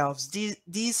themselves.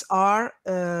 These are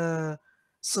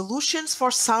solutions for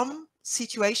some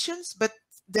situations, but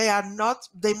they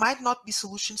might not be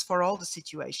solutions for all the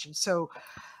situations. So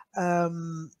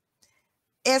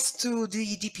as to the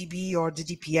EDPB or the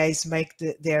DPAs make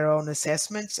their own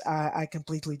assessments, I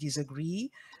completely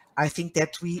disagree. I think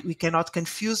that we cannot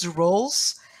confuse the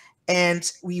roles,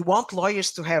 and we want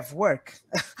lawyers to have work,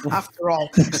 after all.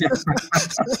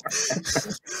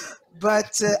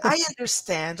 But I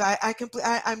understand.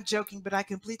 I'm joking, but I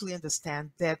completely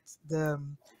understand that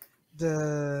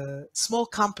the small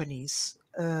companies,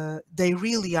 they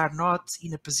really are not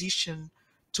in a position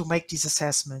to make this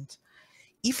assessment.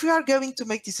 If we are going to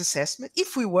make this assessment,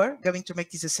 if we were going to make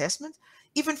this assessment,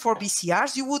 even for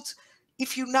BCRs, you would,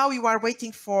 if you are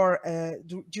waiting for,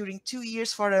 during 2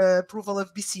 years for approval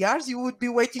of BCRs, you would be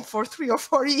waiting for 3 or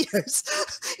 4 years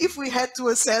if we had to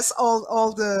assess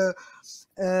all the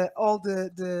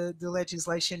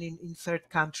legislation in third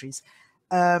countries.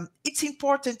 It's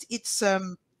important.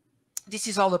 This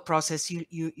is all a process.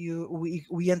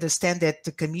 We understand that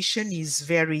the Commission is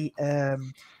very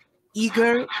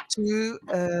eager to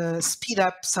speed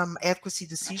up some adequacy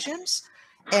decisions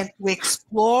and to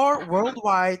explore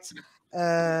worldwide,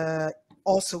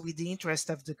 also with the interest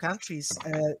of the countries,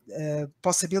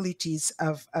 possibilities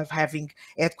of having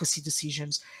adequacy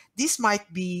decisions. This might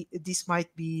be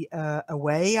a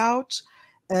way out.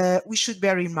 We should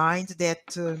bear in mind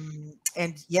that,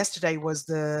 and yesterday was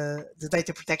the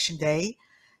Data Protection Day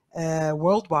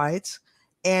worldwide,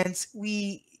 and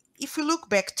if we look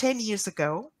back 10 years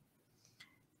ago,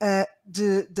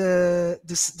 the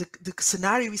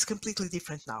scenario is completely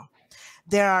different now.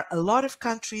 There are a lot of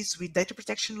countries with data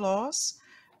protection laws.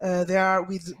 There are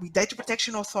with data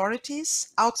protection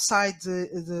authorities outside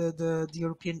the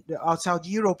European, outside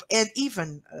Europe, and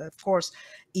even, of course,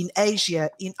 in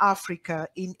Asia, in Africa,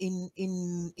 in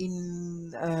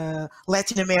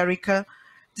Latin America.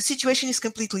 The situation is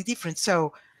completely different.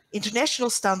 So,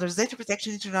 international standards, data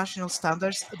protection international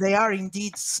standards, they are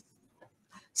indeed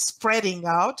spreading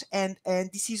out, and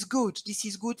this is good. This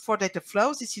is good for data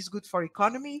flows. This is good for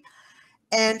economy,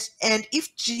 and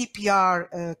if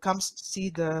GDPR comes to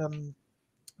see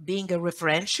being a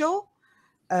referential,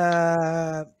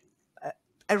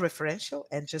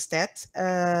 and just that,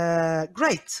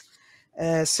 great.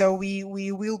 So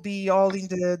we will be all in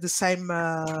the same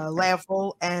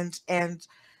level, and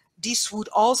this would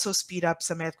also speed up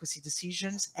some adequacy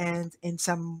decisions and in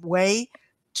some way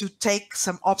to take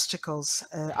some obstacles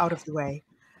out of the way.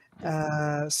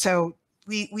 So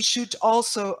we should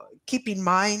also keep in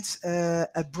mind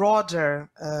a broader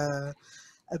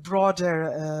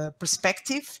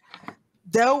perspective,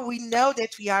 though we know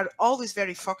that we are always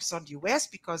very focused on the US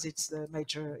because it's the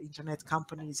major internet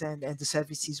companies and the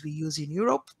services we use in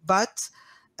Europe, but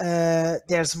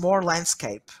there's more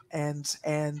landscape, and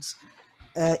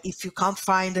if you can't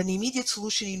find an immediate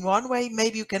solution in one way,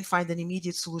 maybe you can find an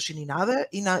immediate solution in other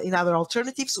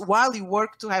alternatives, while you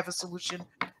work to have a solution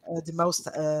the most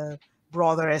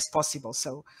broader as possible.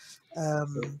 So,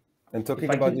 and talking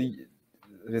about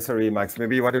sorry, Max,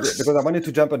 maybe you wanted to, because I wanted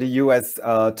to jump on the US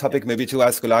topic, maybe to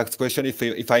ask a last question,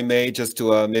 if I may, just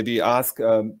to maybe ask.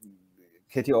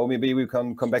 Katie, or maybe we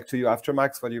can come back to you after,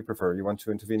 Max. What do you prefer? You want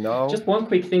to intervene now? Just one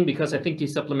quick thing, because I think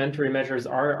these supplementary measures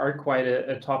are quite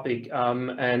a topic,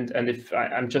 and if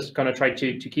I'm just going to try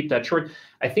to keep that short.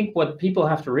 I think what people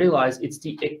have to realize, it's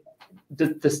the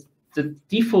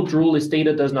default rule is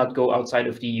data does not go outside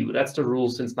of the EU. That's the rule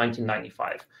since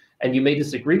 1995, and you may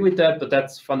disagree with that, but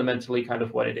that's fundamentally kind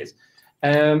of what it is.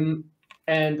 And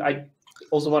I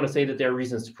also want to say that there are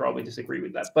reasons to probably disagree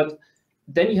with that, but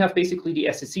then you have basically the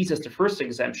SSCs as the first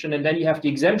exemption, and then you have the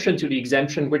exemption to the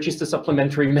exemption, which is the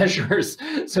supplementary measures.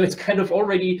 So it's kind of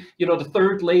already, the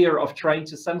third layer of trying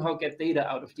to somehow get data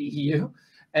out of the EU.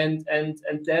 And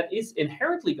that is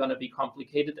inherently going to be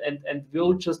complicated and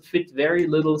will just fit very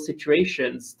little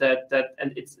situations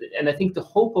and I think the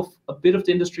hope of a bit of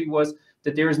the industry was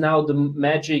that there is now the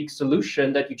magic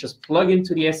solution that you just plug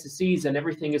into the SCCs and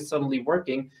everything is suddenly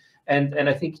working. And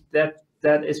I think that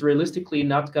is realistically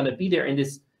not going to be there. And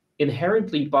this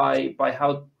inherently by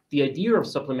how the idea of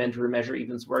supplementary measure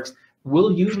events works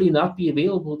will usually not be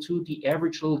available to the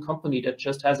average little company that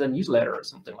just has a newsletter or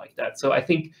something like that. So I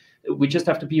think we just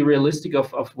have to be realistic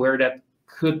of where that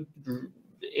could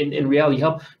in reality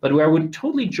help. But where I would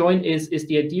totally join is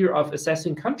the idea of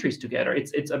assessing countries together.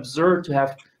 It's absurd to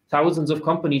have thousands of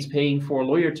companies paying for a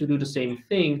lawyer to do the same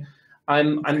thing.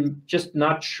 I'm just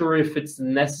not sure if it's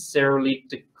necessarily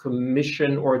the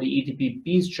Commission or the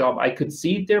EDPB's job. I could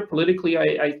see it there politically.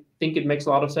 I think it makes a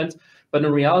lot of sense, but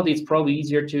in reality, it's probably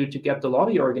easier to get the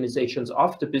lobby organizations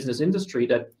off the business industry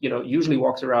that usually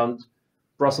walks around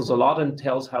Brussels a lot and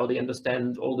tells how they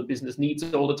understand all the business needs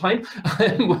all the time.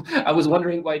 I was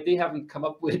wondering why they haven't come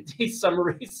up with these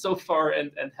summaries so far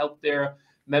and helped their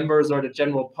members or the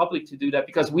general public to do that,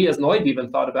 because we as NOYB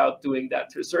even thought about doing that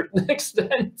to a certain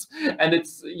extent, and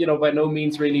it's by no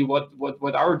means really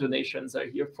what our donations are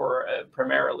here for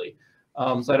primarily.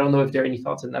 So I don't know if there are any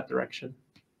thoughts in that direction.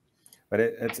 But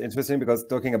it's interesting because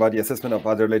talking about the assessment of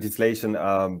other legislation,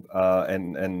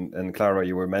 and Clara,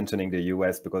 you were mentioning the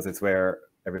US because it's where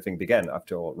everything began,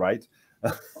 after all, right?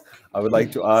 I would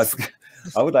like to ask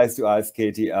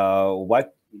Katie,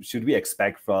 what should we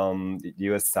expect from the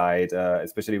US side,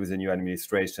 especially with the new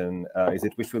administration? Is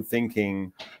it wishful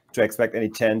thinking to expect any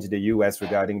change in the US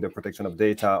regarding the protection of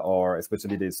data, or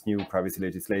especially this new privacy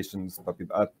legislations popping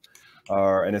up,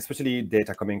 and especially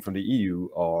data coming from the EU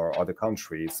or other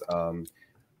countries?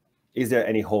 Is there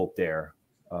any hope there?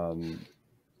 Okay,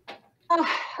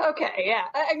 yeah.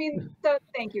 I mean, so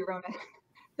thank you, Roman.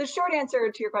 The short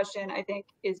answer to your question, I think,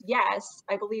 is yes.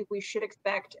 I believe we should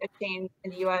expect a change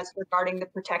in the US regarding the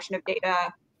protection of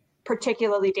data,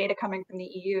 particularly data coming from the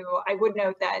EU. I would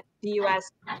note that the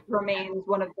US remains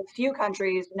one of the few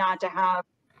countries not to have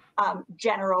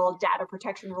general data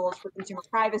protection rules for consumer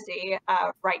privacy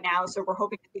right now. So we're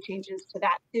hoping to see changes to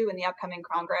that too in the upcoming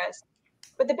Congress.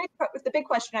 But the big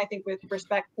question, I think, with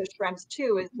respect to Schrems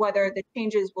 2 is whether the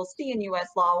changes we'll see in US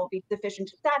law will be sufficient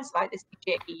to satisfy the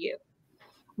CJEU.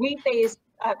 We face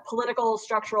political,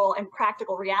 structural, and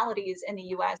practical realities in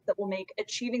the US that will make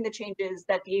achieving the changes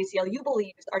that the ACLU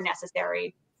believes are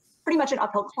necessary pretty much an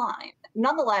uphill climb.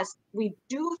 Nonetheless, we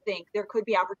do think there could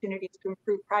be opportunities to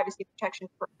improve privacy protection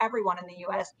for everyone in the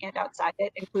US and outside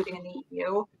it, including in the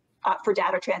EU, for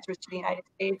data transfers to the United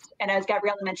States. And as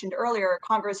Gabriela mentioned earlier,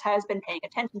 Congress has been paying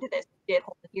attention to this. We did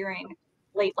hold a hearing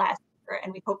late last year,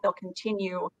 and we hope they'll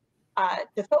continue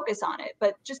to focus on it.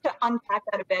 But just to unpack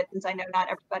that a bit, since I know not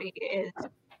everybody is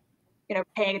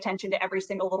paying attention to every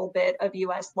single little bit of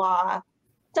US law,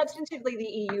 substantively the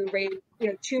EU raised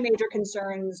two major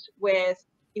concerns with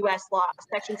US law: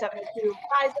 Section 702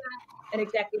 FISA and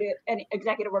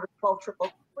Executive Order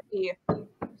 12333,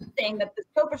 saying that the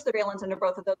scope of surveillance under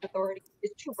both of those authorities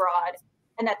is too broad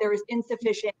and that there is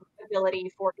insufficient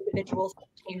ability for individuals to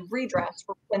obtain redress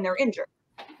for when they're injured.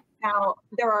 Now,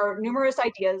 there are numerous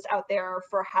ideas out there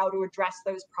for how to address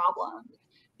those problems.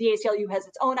 The ACLU has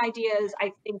its own ideas.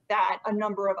 I think that a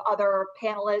number of other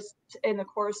panelists in the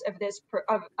course of this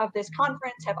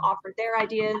conference have offered their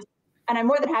ideas, and I'm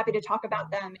more than happy to talk about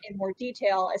them in more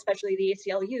detail, especially the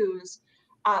ACLU's.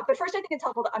 But first, I think it's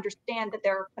helpful to understand that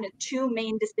there are kind of two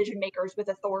main decision makers with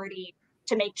authority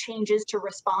to make changes to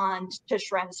respond to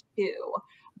Schrems 2.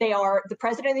 They are the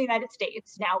President of the United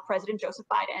States, now President Joseph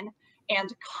Biden,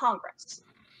 and Congress.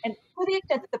 And to the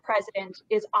extent that the president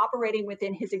is operating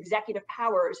within his executive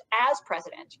powers as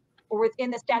president or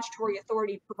within the statutory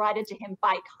authority provided to him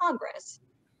by Congress,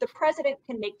 the president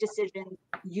can make decisions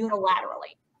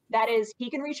unilaterally. That is, he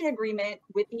can reach an agreement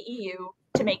with the EU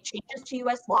to make changes to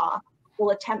US law,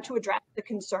 will attempt to address the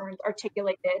concerns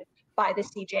articulated by the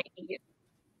CJEU.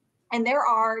 And there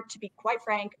are, to be quite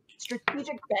frank,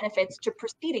 strategic benefits to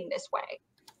proceeding this way,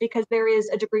 because there is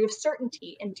a degree of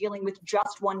certainty in dealing with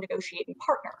just one negotiating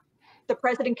partner. The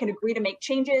president can agree to make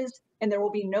changes, and there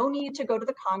will be no need to go to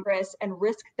the Congress and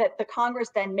risk that the Congress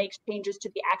then makes changes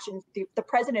to the actions the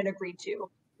president agreed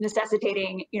to,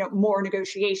 necessitating more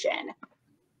negotiation.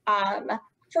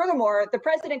 Furthermore, the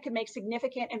president can make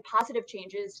significant and positive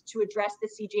changes to address the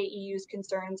CJEU's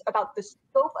concerns about the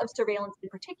scope of surveillance in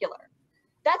particular.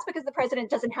 That's because the president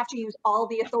doesn't have to use all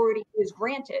the authority he is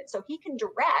granted, so he can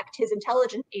direct his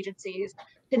intelligence agencies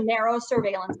to narrow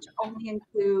surveillance to only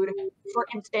include, for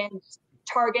instance,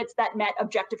 targets that met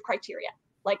objective criteria,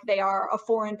 like they are a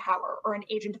foreign power or an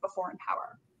agent of a foreign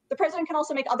power. The president can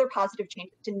also make other positive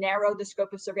changes to narrow the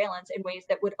scope of surveillance in ways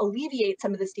that would alleviate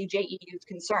some of the CJEU's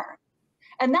concern.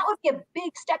 And that would be a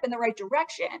big step in the right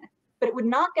direction, but it would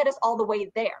not get us all the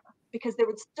way there, because there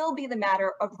would still be the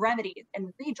matter of remedies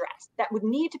and redress that would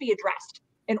need to be addressed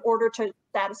in order to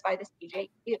satisfy the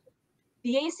CJEU.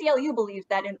 The ACLU believes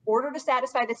that in order to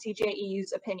satisfy the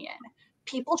CJEU's opinion,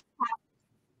 people should have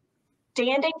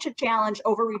standing to challenge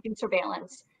overreaching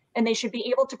surveillance, and they should be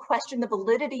able to question the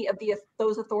validity of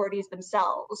those authorities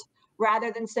themselves,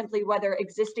 rather than simply whether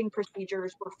existing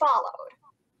procedures were followed.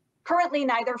 Currently,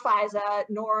 neither FISA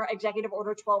nor Executive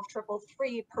Order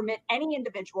 12333 permit any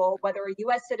individual, whether a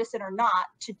US citizen or not,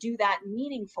 to do that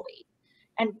meaningfully.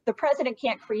 And the president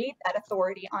can't create that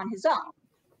authority on his own.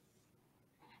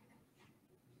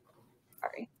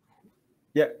 Sorry.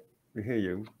 Yeah, we hear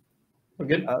you. We're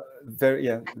good.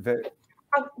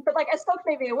 But like, as folks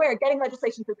may be aware, getting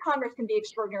legislation through Congress can be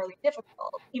extraordinarily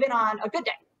difficult, even on a good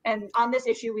day. And on this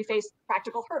issue, we face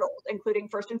practical hurdles, including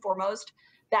first and foremost,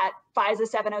 that FISA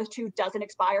 702 doesn't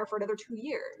expire for another 2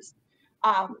 years.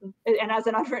 And as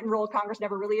an unwritten rule, Congress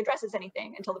never really addresses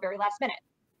anything until the very last minute.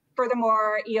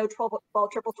 Furthermore, EO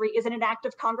 12333 isn't an act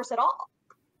of Congress at all.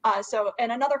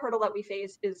 And another hurdle that we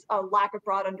face is a lack of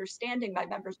broad understanding by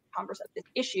members of Congress of this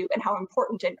issue and how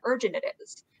important and urgent it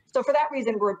is. So for that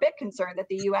reason, we're a bit concerned that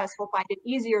the US will find it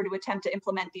easier to attempt to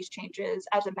implement these changes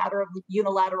as a matter of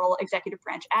unilateral executive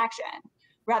branch action,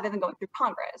 rather than going through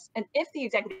Congress. And if the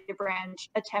executive branch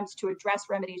attempts to address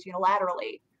remedies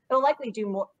unilaterally, it'll likely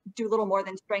do little more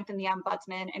than strengthen the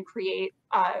ombudsman and create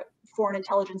foreign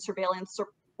intelligence surveillance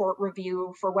support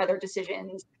review for whether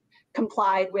decisions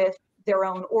complied with their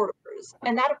own orders.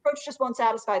 And that approach just won't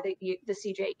satisfy the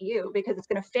CJEU, because it's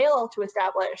going to fail to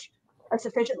establish a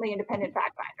sufficiently independent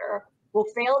fact finder, will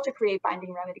fail to create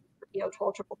binding remedies for EO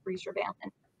 12333 surveillance,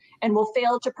 and will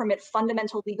fail to permit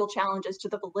fundamental legal challenges to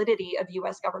the validity of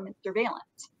US government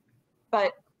surveillance.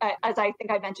 But as I think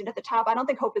I mentioned at the top, I don't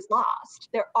think hope is lost.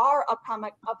 There are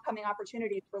upcoming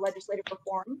opportunities for legislative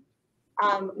reform.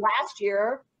 Last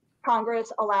year,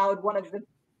 Congress allowed one of the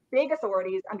big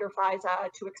authorities under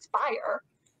FISA to expire,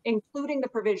 including the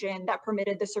provision that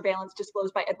permitted the surveillance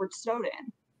disclosed by Edward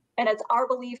Snowden. And it's our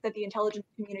belief that the intelligence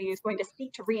community is going to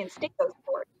seek to reinstate those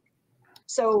authorities.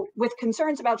 So with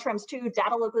concerns about Schrems 2,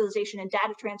 data localization and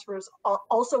data transfers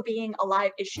also being a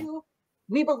live issue,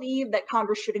 we believe that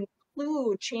Congress should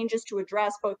include changes to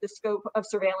address both the scope of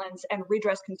surveillance and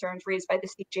redress concerns raised by the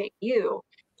CJEU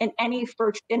in any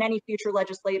future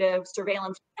legislative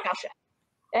surveillance discussion.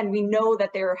 And we know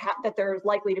that there's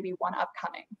likely to be one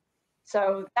upcoming.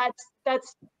 So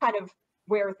that's kind of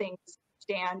where things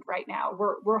stand right now.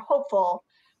 We're hopeful,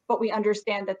 but we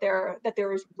understand that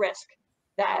there is risk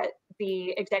that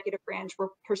the executive branch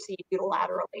will proceed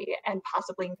unilaterally and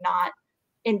possibly not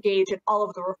engage in all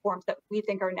of the reforms that we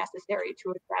think are necessary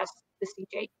to address the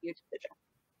CJEU decision.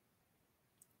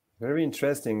 Very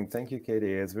interesting. Thank you,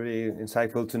 Katie. It's really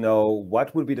insightful to know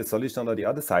what would be the solution on the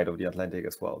other side of the Atlantic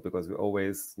as well, because we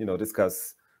always,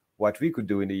 discuss what we could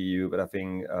do in the EU, but I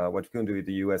think what we can do in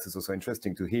the US is also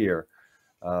interesting to hear.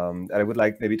 And I would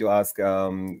like maybe to ask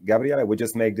Gabriela, we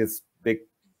just make this big,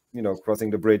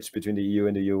 crossing the bridge between the EU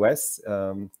and the US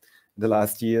the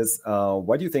last years.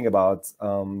 What do you think about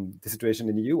the situation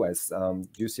in the US?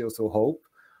 Do you see also hope?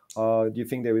 Do you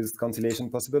think there is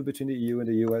conciliation possible between the EU and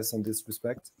the US on this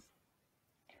respect?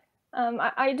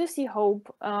 I do see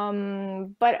hope,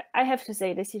 but I have to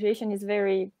say the situation is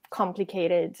very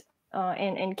complicated,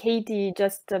 and Katie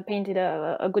just painted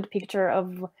a good picture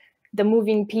of the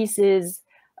moving pieces.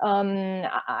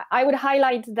 I would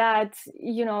highlight that,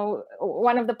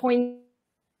 one of the points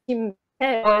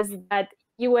was that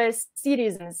US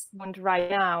citizens don't right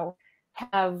now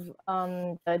have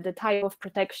the type of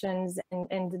protections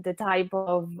and the type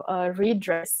of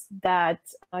redress that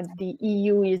the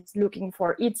EU is looking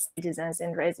for its citizens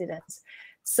and residents.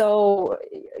 So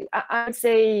I would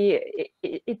say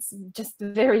it's just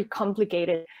very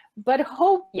complicated, but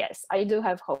hope, yes, I do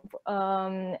have hope.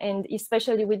 And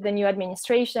especially with the new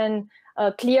administration,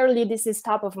 clearly this is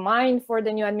top of mind for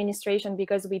the new administration,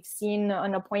 because we've seen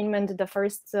an appointment the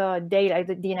first day, like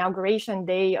the inauguration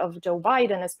day of Joe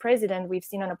Biden as president. We've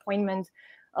seen an appointment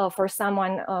for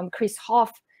someone, Chris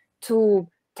Hoff, to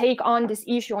take on this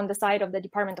issue on the side of the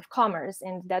Department of Commerce,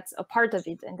 and that's a part of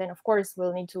it. And then, of course,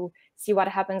 we'll need to see what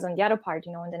happens on the other part,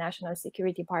 on the national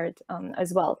security part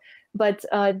as well. But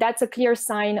that's a clear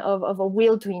sign of a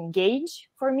will to engage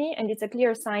for me, and it's a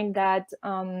clear sign that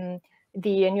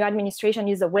the new administration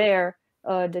is aware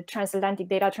the transatlantic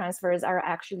data transfers are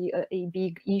actually a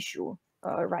big issue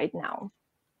right now.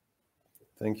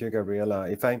 Thank you, Gabriela.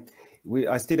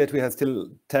 I see that we have still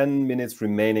 10 minutes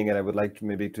remaining, and I would like to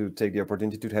maybe to take the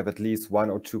opportunity to have at least 1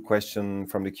 or 2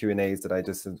 questions from the Q&As that I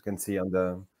just can see on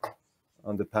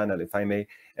on the panel, if I may.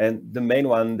 And the main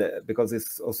one, because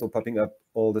it's also popping up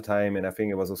all the time, and I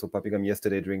think it was also popping up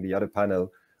yesterday during the other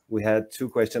panel, we had two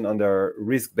questions on the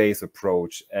risk-based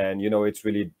approach. And, you know, it's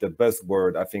really the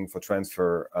buzzword, I think, for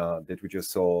transfer that we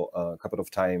just saw a couple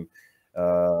of times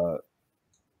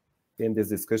in this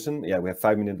discussion. Yeah, we have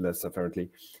 5 minutes left, apparently.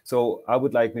 So I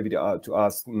would like maybe to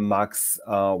ask Max,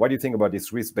 what do you think about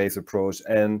this risk-based approach?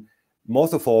 And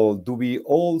most of all, do we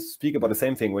all speak about the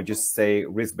same thing when you just say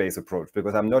risk-based approach?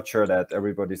 Because I'm not sure that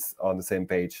everybody's on the same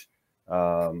page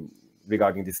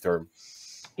regarding this term.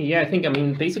 Yeah, I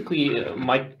mean, basically,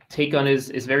 my take on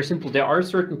it is very simple. There are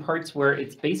certain parts where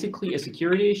it's basically a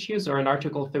security issue or an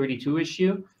Article 32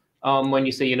 issue. When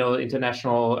you say, you know,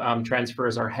 international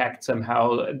transfers are hacked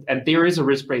somehow, and there is a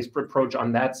risk-based approach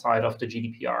on that side of the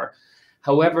GDPR.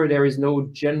 However, there is no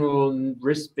general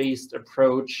risk-based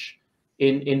approach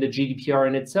in the GDPR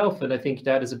in itself, and I think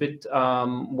that is a bit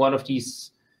one of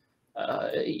these,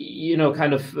 you know,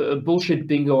 kind of bullshit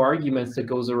bingo arguments that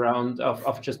goes around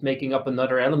of just making up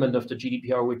another element of the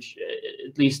GDPR, which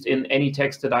at least in any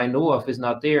text that I know of is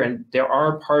not there. And there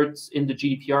are parts in the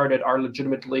GDPR that are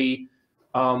legitimately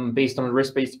based on a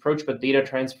risk-based approach, but data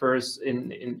transfers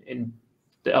in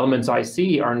the elements I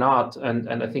see are not. And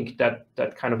I think that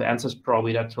kind of answers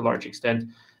probably that to a large extent.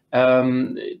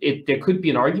 There could be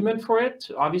an argument for it,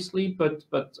 obviously, but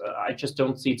I just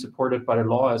don't see it supported by the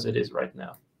law as it is right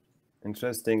now.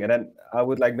 Interesting. And then I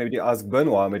would like maybe to ask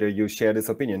Benoît whether you share this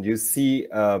opinion. Do you see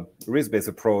a risk-based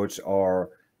approach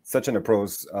or such an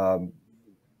approach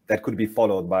that could be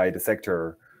followed by the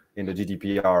sector in the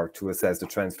GDPR to assess the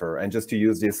transfer? And just to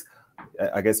use this,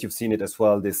 I guess you've seen it as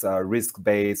well, this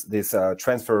risk-based, this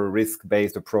transfer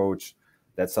risk-based approach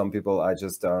that some people are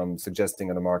just suggesting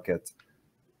on the market.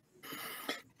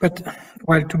 But,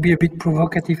 well, to be a bit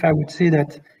provocative, I would say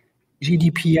that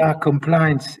GDPR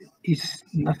compliance is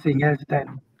nothing else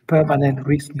than permanent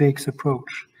risk-based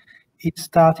approach. It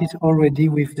started already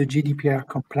with the GDPR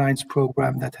compliance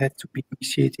program that had to be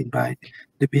initiated by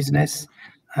the business.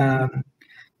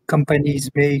 Companies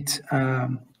made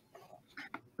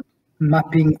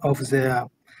mapping of the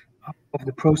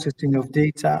processing of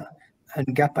data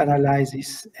and gap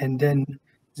analysis, and then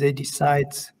they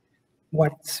decide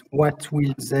what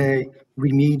will they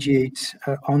remediate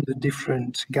on the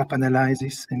different gap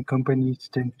analysis, and companies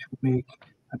tend to make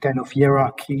a kind of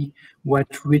hierarchy, what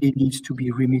really needs to be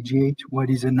remediated, what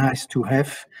is a nice to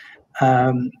have,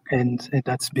 and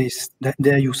that's based,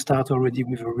 there you start already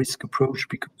with a risk approach,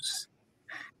 because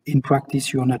in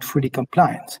practice you're not fully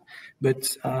compliant. But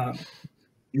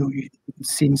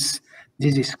since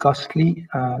this is costly,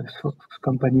 so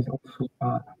companies also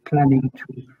are planning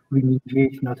to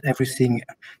remediate not everything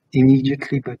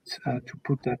immediately, but to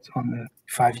put that on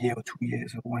a 5-year or 2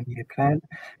 years or 1 year plan.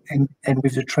 And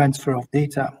with the transfer of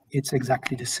data, it's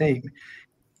exactly the same,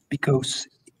 because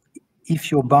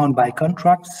if you're bound by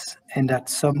contracts and that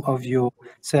some of your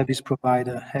service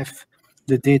provider have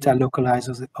the data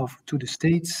localized to the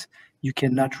states, you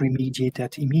cannot remediate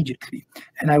that immediately.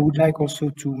 And I would like also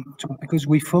to because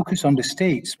we focus on the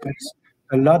states, but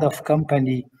a lot of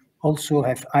companies also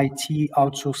have IT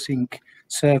outsourcing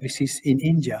services in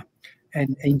India,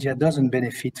 and India doesn't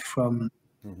benefit from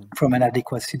an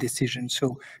adequacy decision.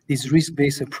 So this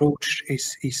risk-based approach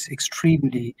is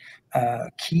extremely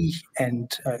key,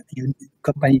 and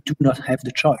companies do not have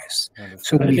the choice.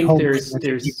 So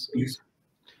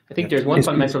I think there's one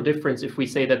fundamental difference if we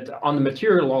say that on the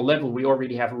material law level, we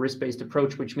already have a risk-based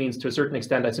approach, which means to a certain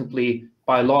extent, I simply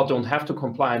by law don't have to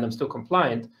comply and I'm still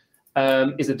compliant,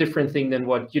 is a different thing than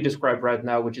what you described right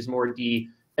now, which is more the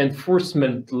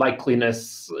enforcement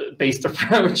likeliness-based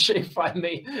approach, if I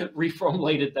may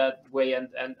reformulate it that way. And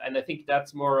I think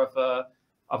that's more of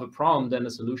a problem than a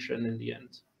solution in the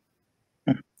end.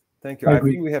 Thank you. I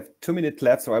think we have 2 minutes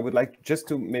left, so I would like just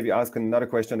to maybe ask another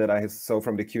question that I saw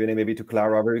from the Q&A, maybe to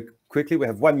Clara very quickly. We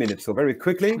have 1 minute, so very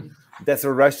quickly. That's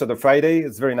a rush to the Friday.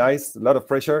 It's very nice, a lot of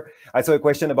pressure. I saw a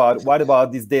question about what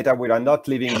about these data which are not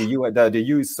leaving the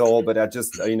US soul, but are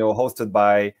just hosted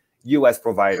by US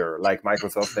provider like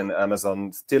Microsoft and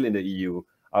Amazon still in the EU.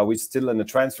 Are we still in the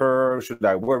transfer? Should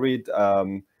I worry?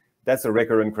 That's a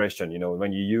recurrent question.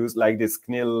 When you use like this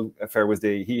CNIL affair with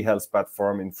the e-health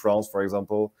platform in France, for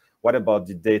example. What about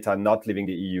the data not leaving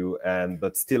the EU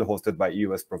but still hosted by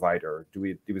US provider? Do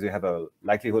we have a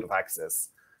likelihood of access?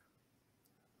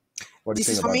 What do you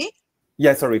think about? This is for me?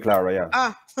 Yeah, sorry, Clara.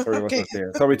 Yeah. Sorry, okay. Wasn't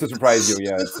clear. Sorry to surprise you.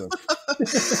 Yeah. So.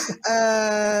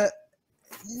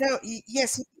 No.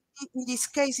 Yes. In this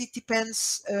case, it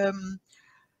depends.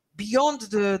 Beyond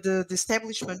the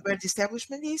establishment, where the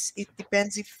establishment is, it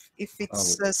depends if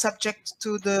it's subject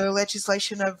to the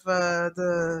legislation of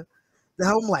the the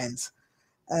homeland.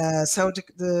 So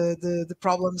the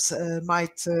problems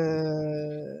might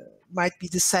be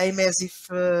the same as if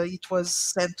it was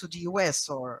sent to the US,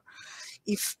 or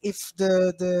if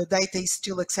the data is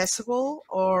still accessible,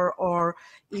 or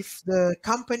if the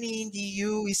company in the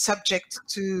EU is subject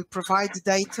to provide the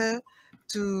data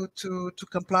to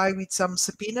comply with some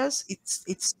subpoenas. It's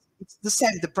the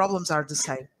same. The problems are the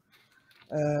same.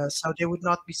 So they would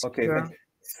not be secure. Okay,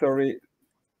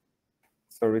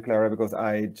 sorry, Clara, because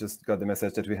I just got the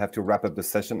message that we have to wrap up the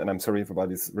session, and I'm sorry about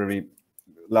this very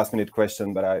last-minute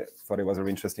question, but I thought it was very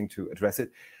interesting to address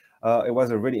it. It was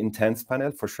a really intense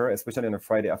panel for sure, especially on a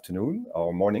Friday afternoon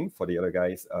or morning for the other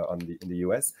guys in the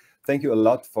US. Thank you a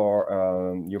lot for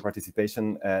your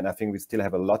participation, and I think we still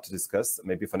have a lot to discuss,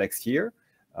 maybe for next year.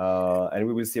 And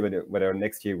we will see whether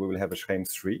next year we will have a Schrems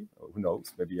 3, who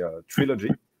knows, maybe a trilogy.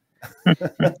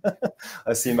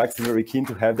 I see Max is very keen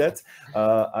to have that.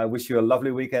 I wish you a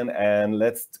lovely weekend, and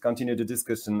let's continue the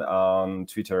discussion on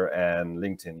Twitter and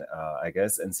LinkedIn, I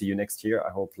guess, and see you next year.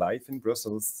 I hope live in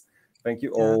Brussels. Thank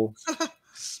you all.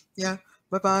 Yeah.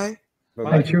 Bye-bye.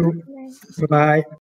 Thank you. Bye-bye.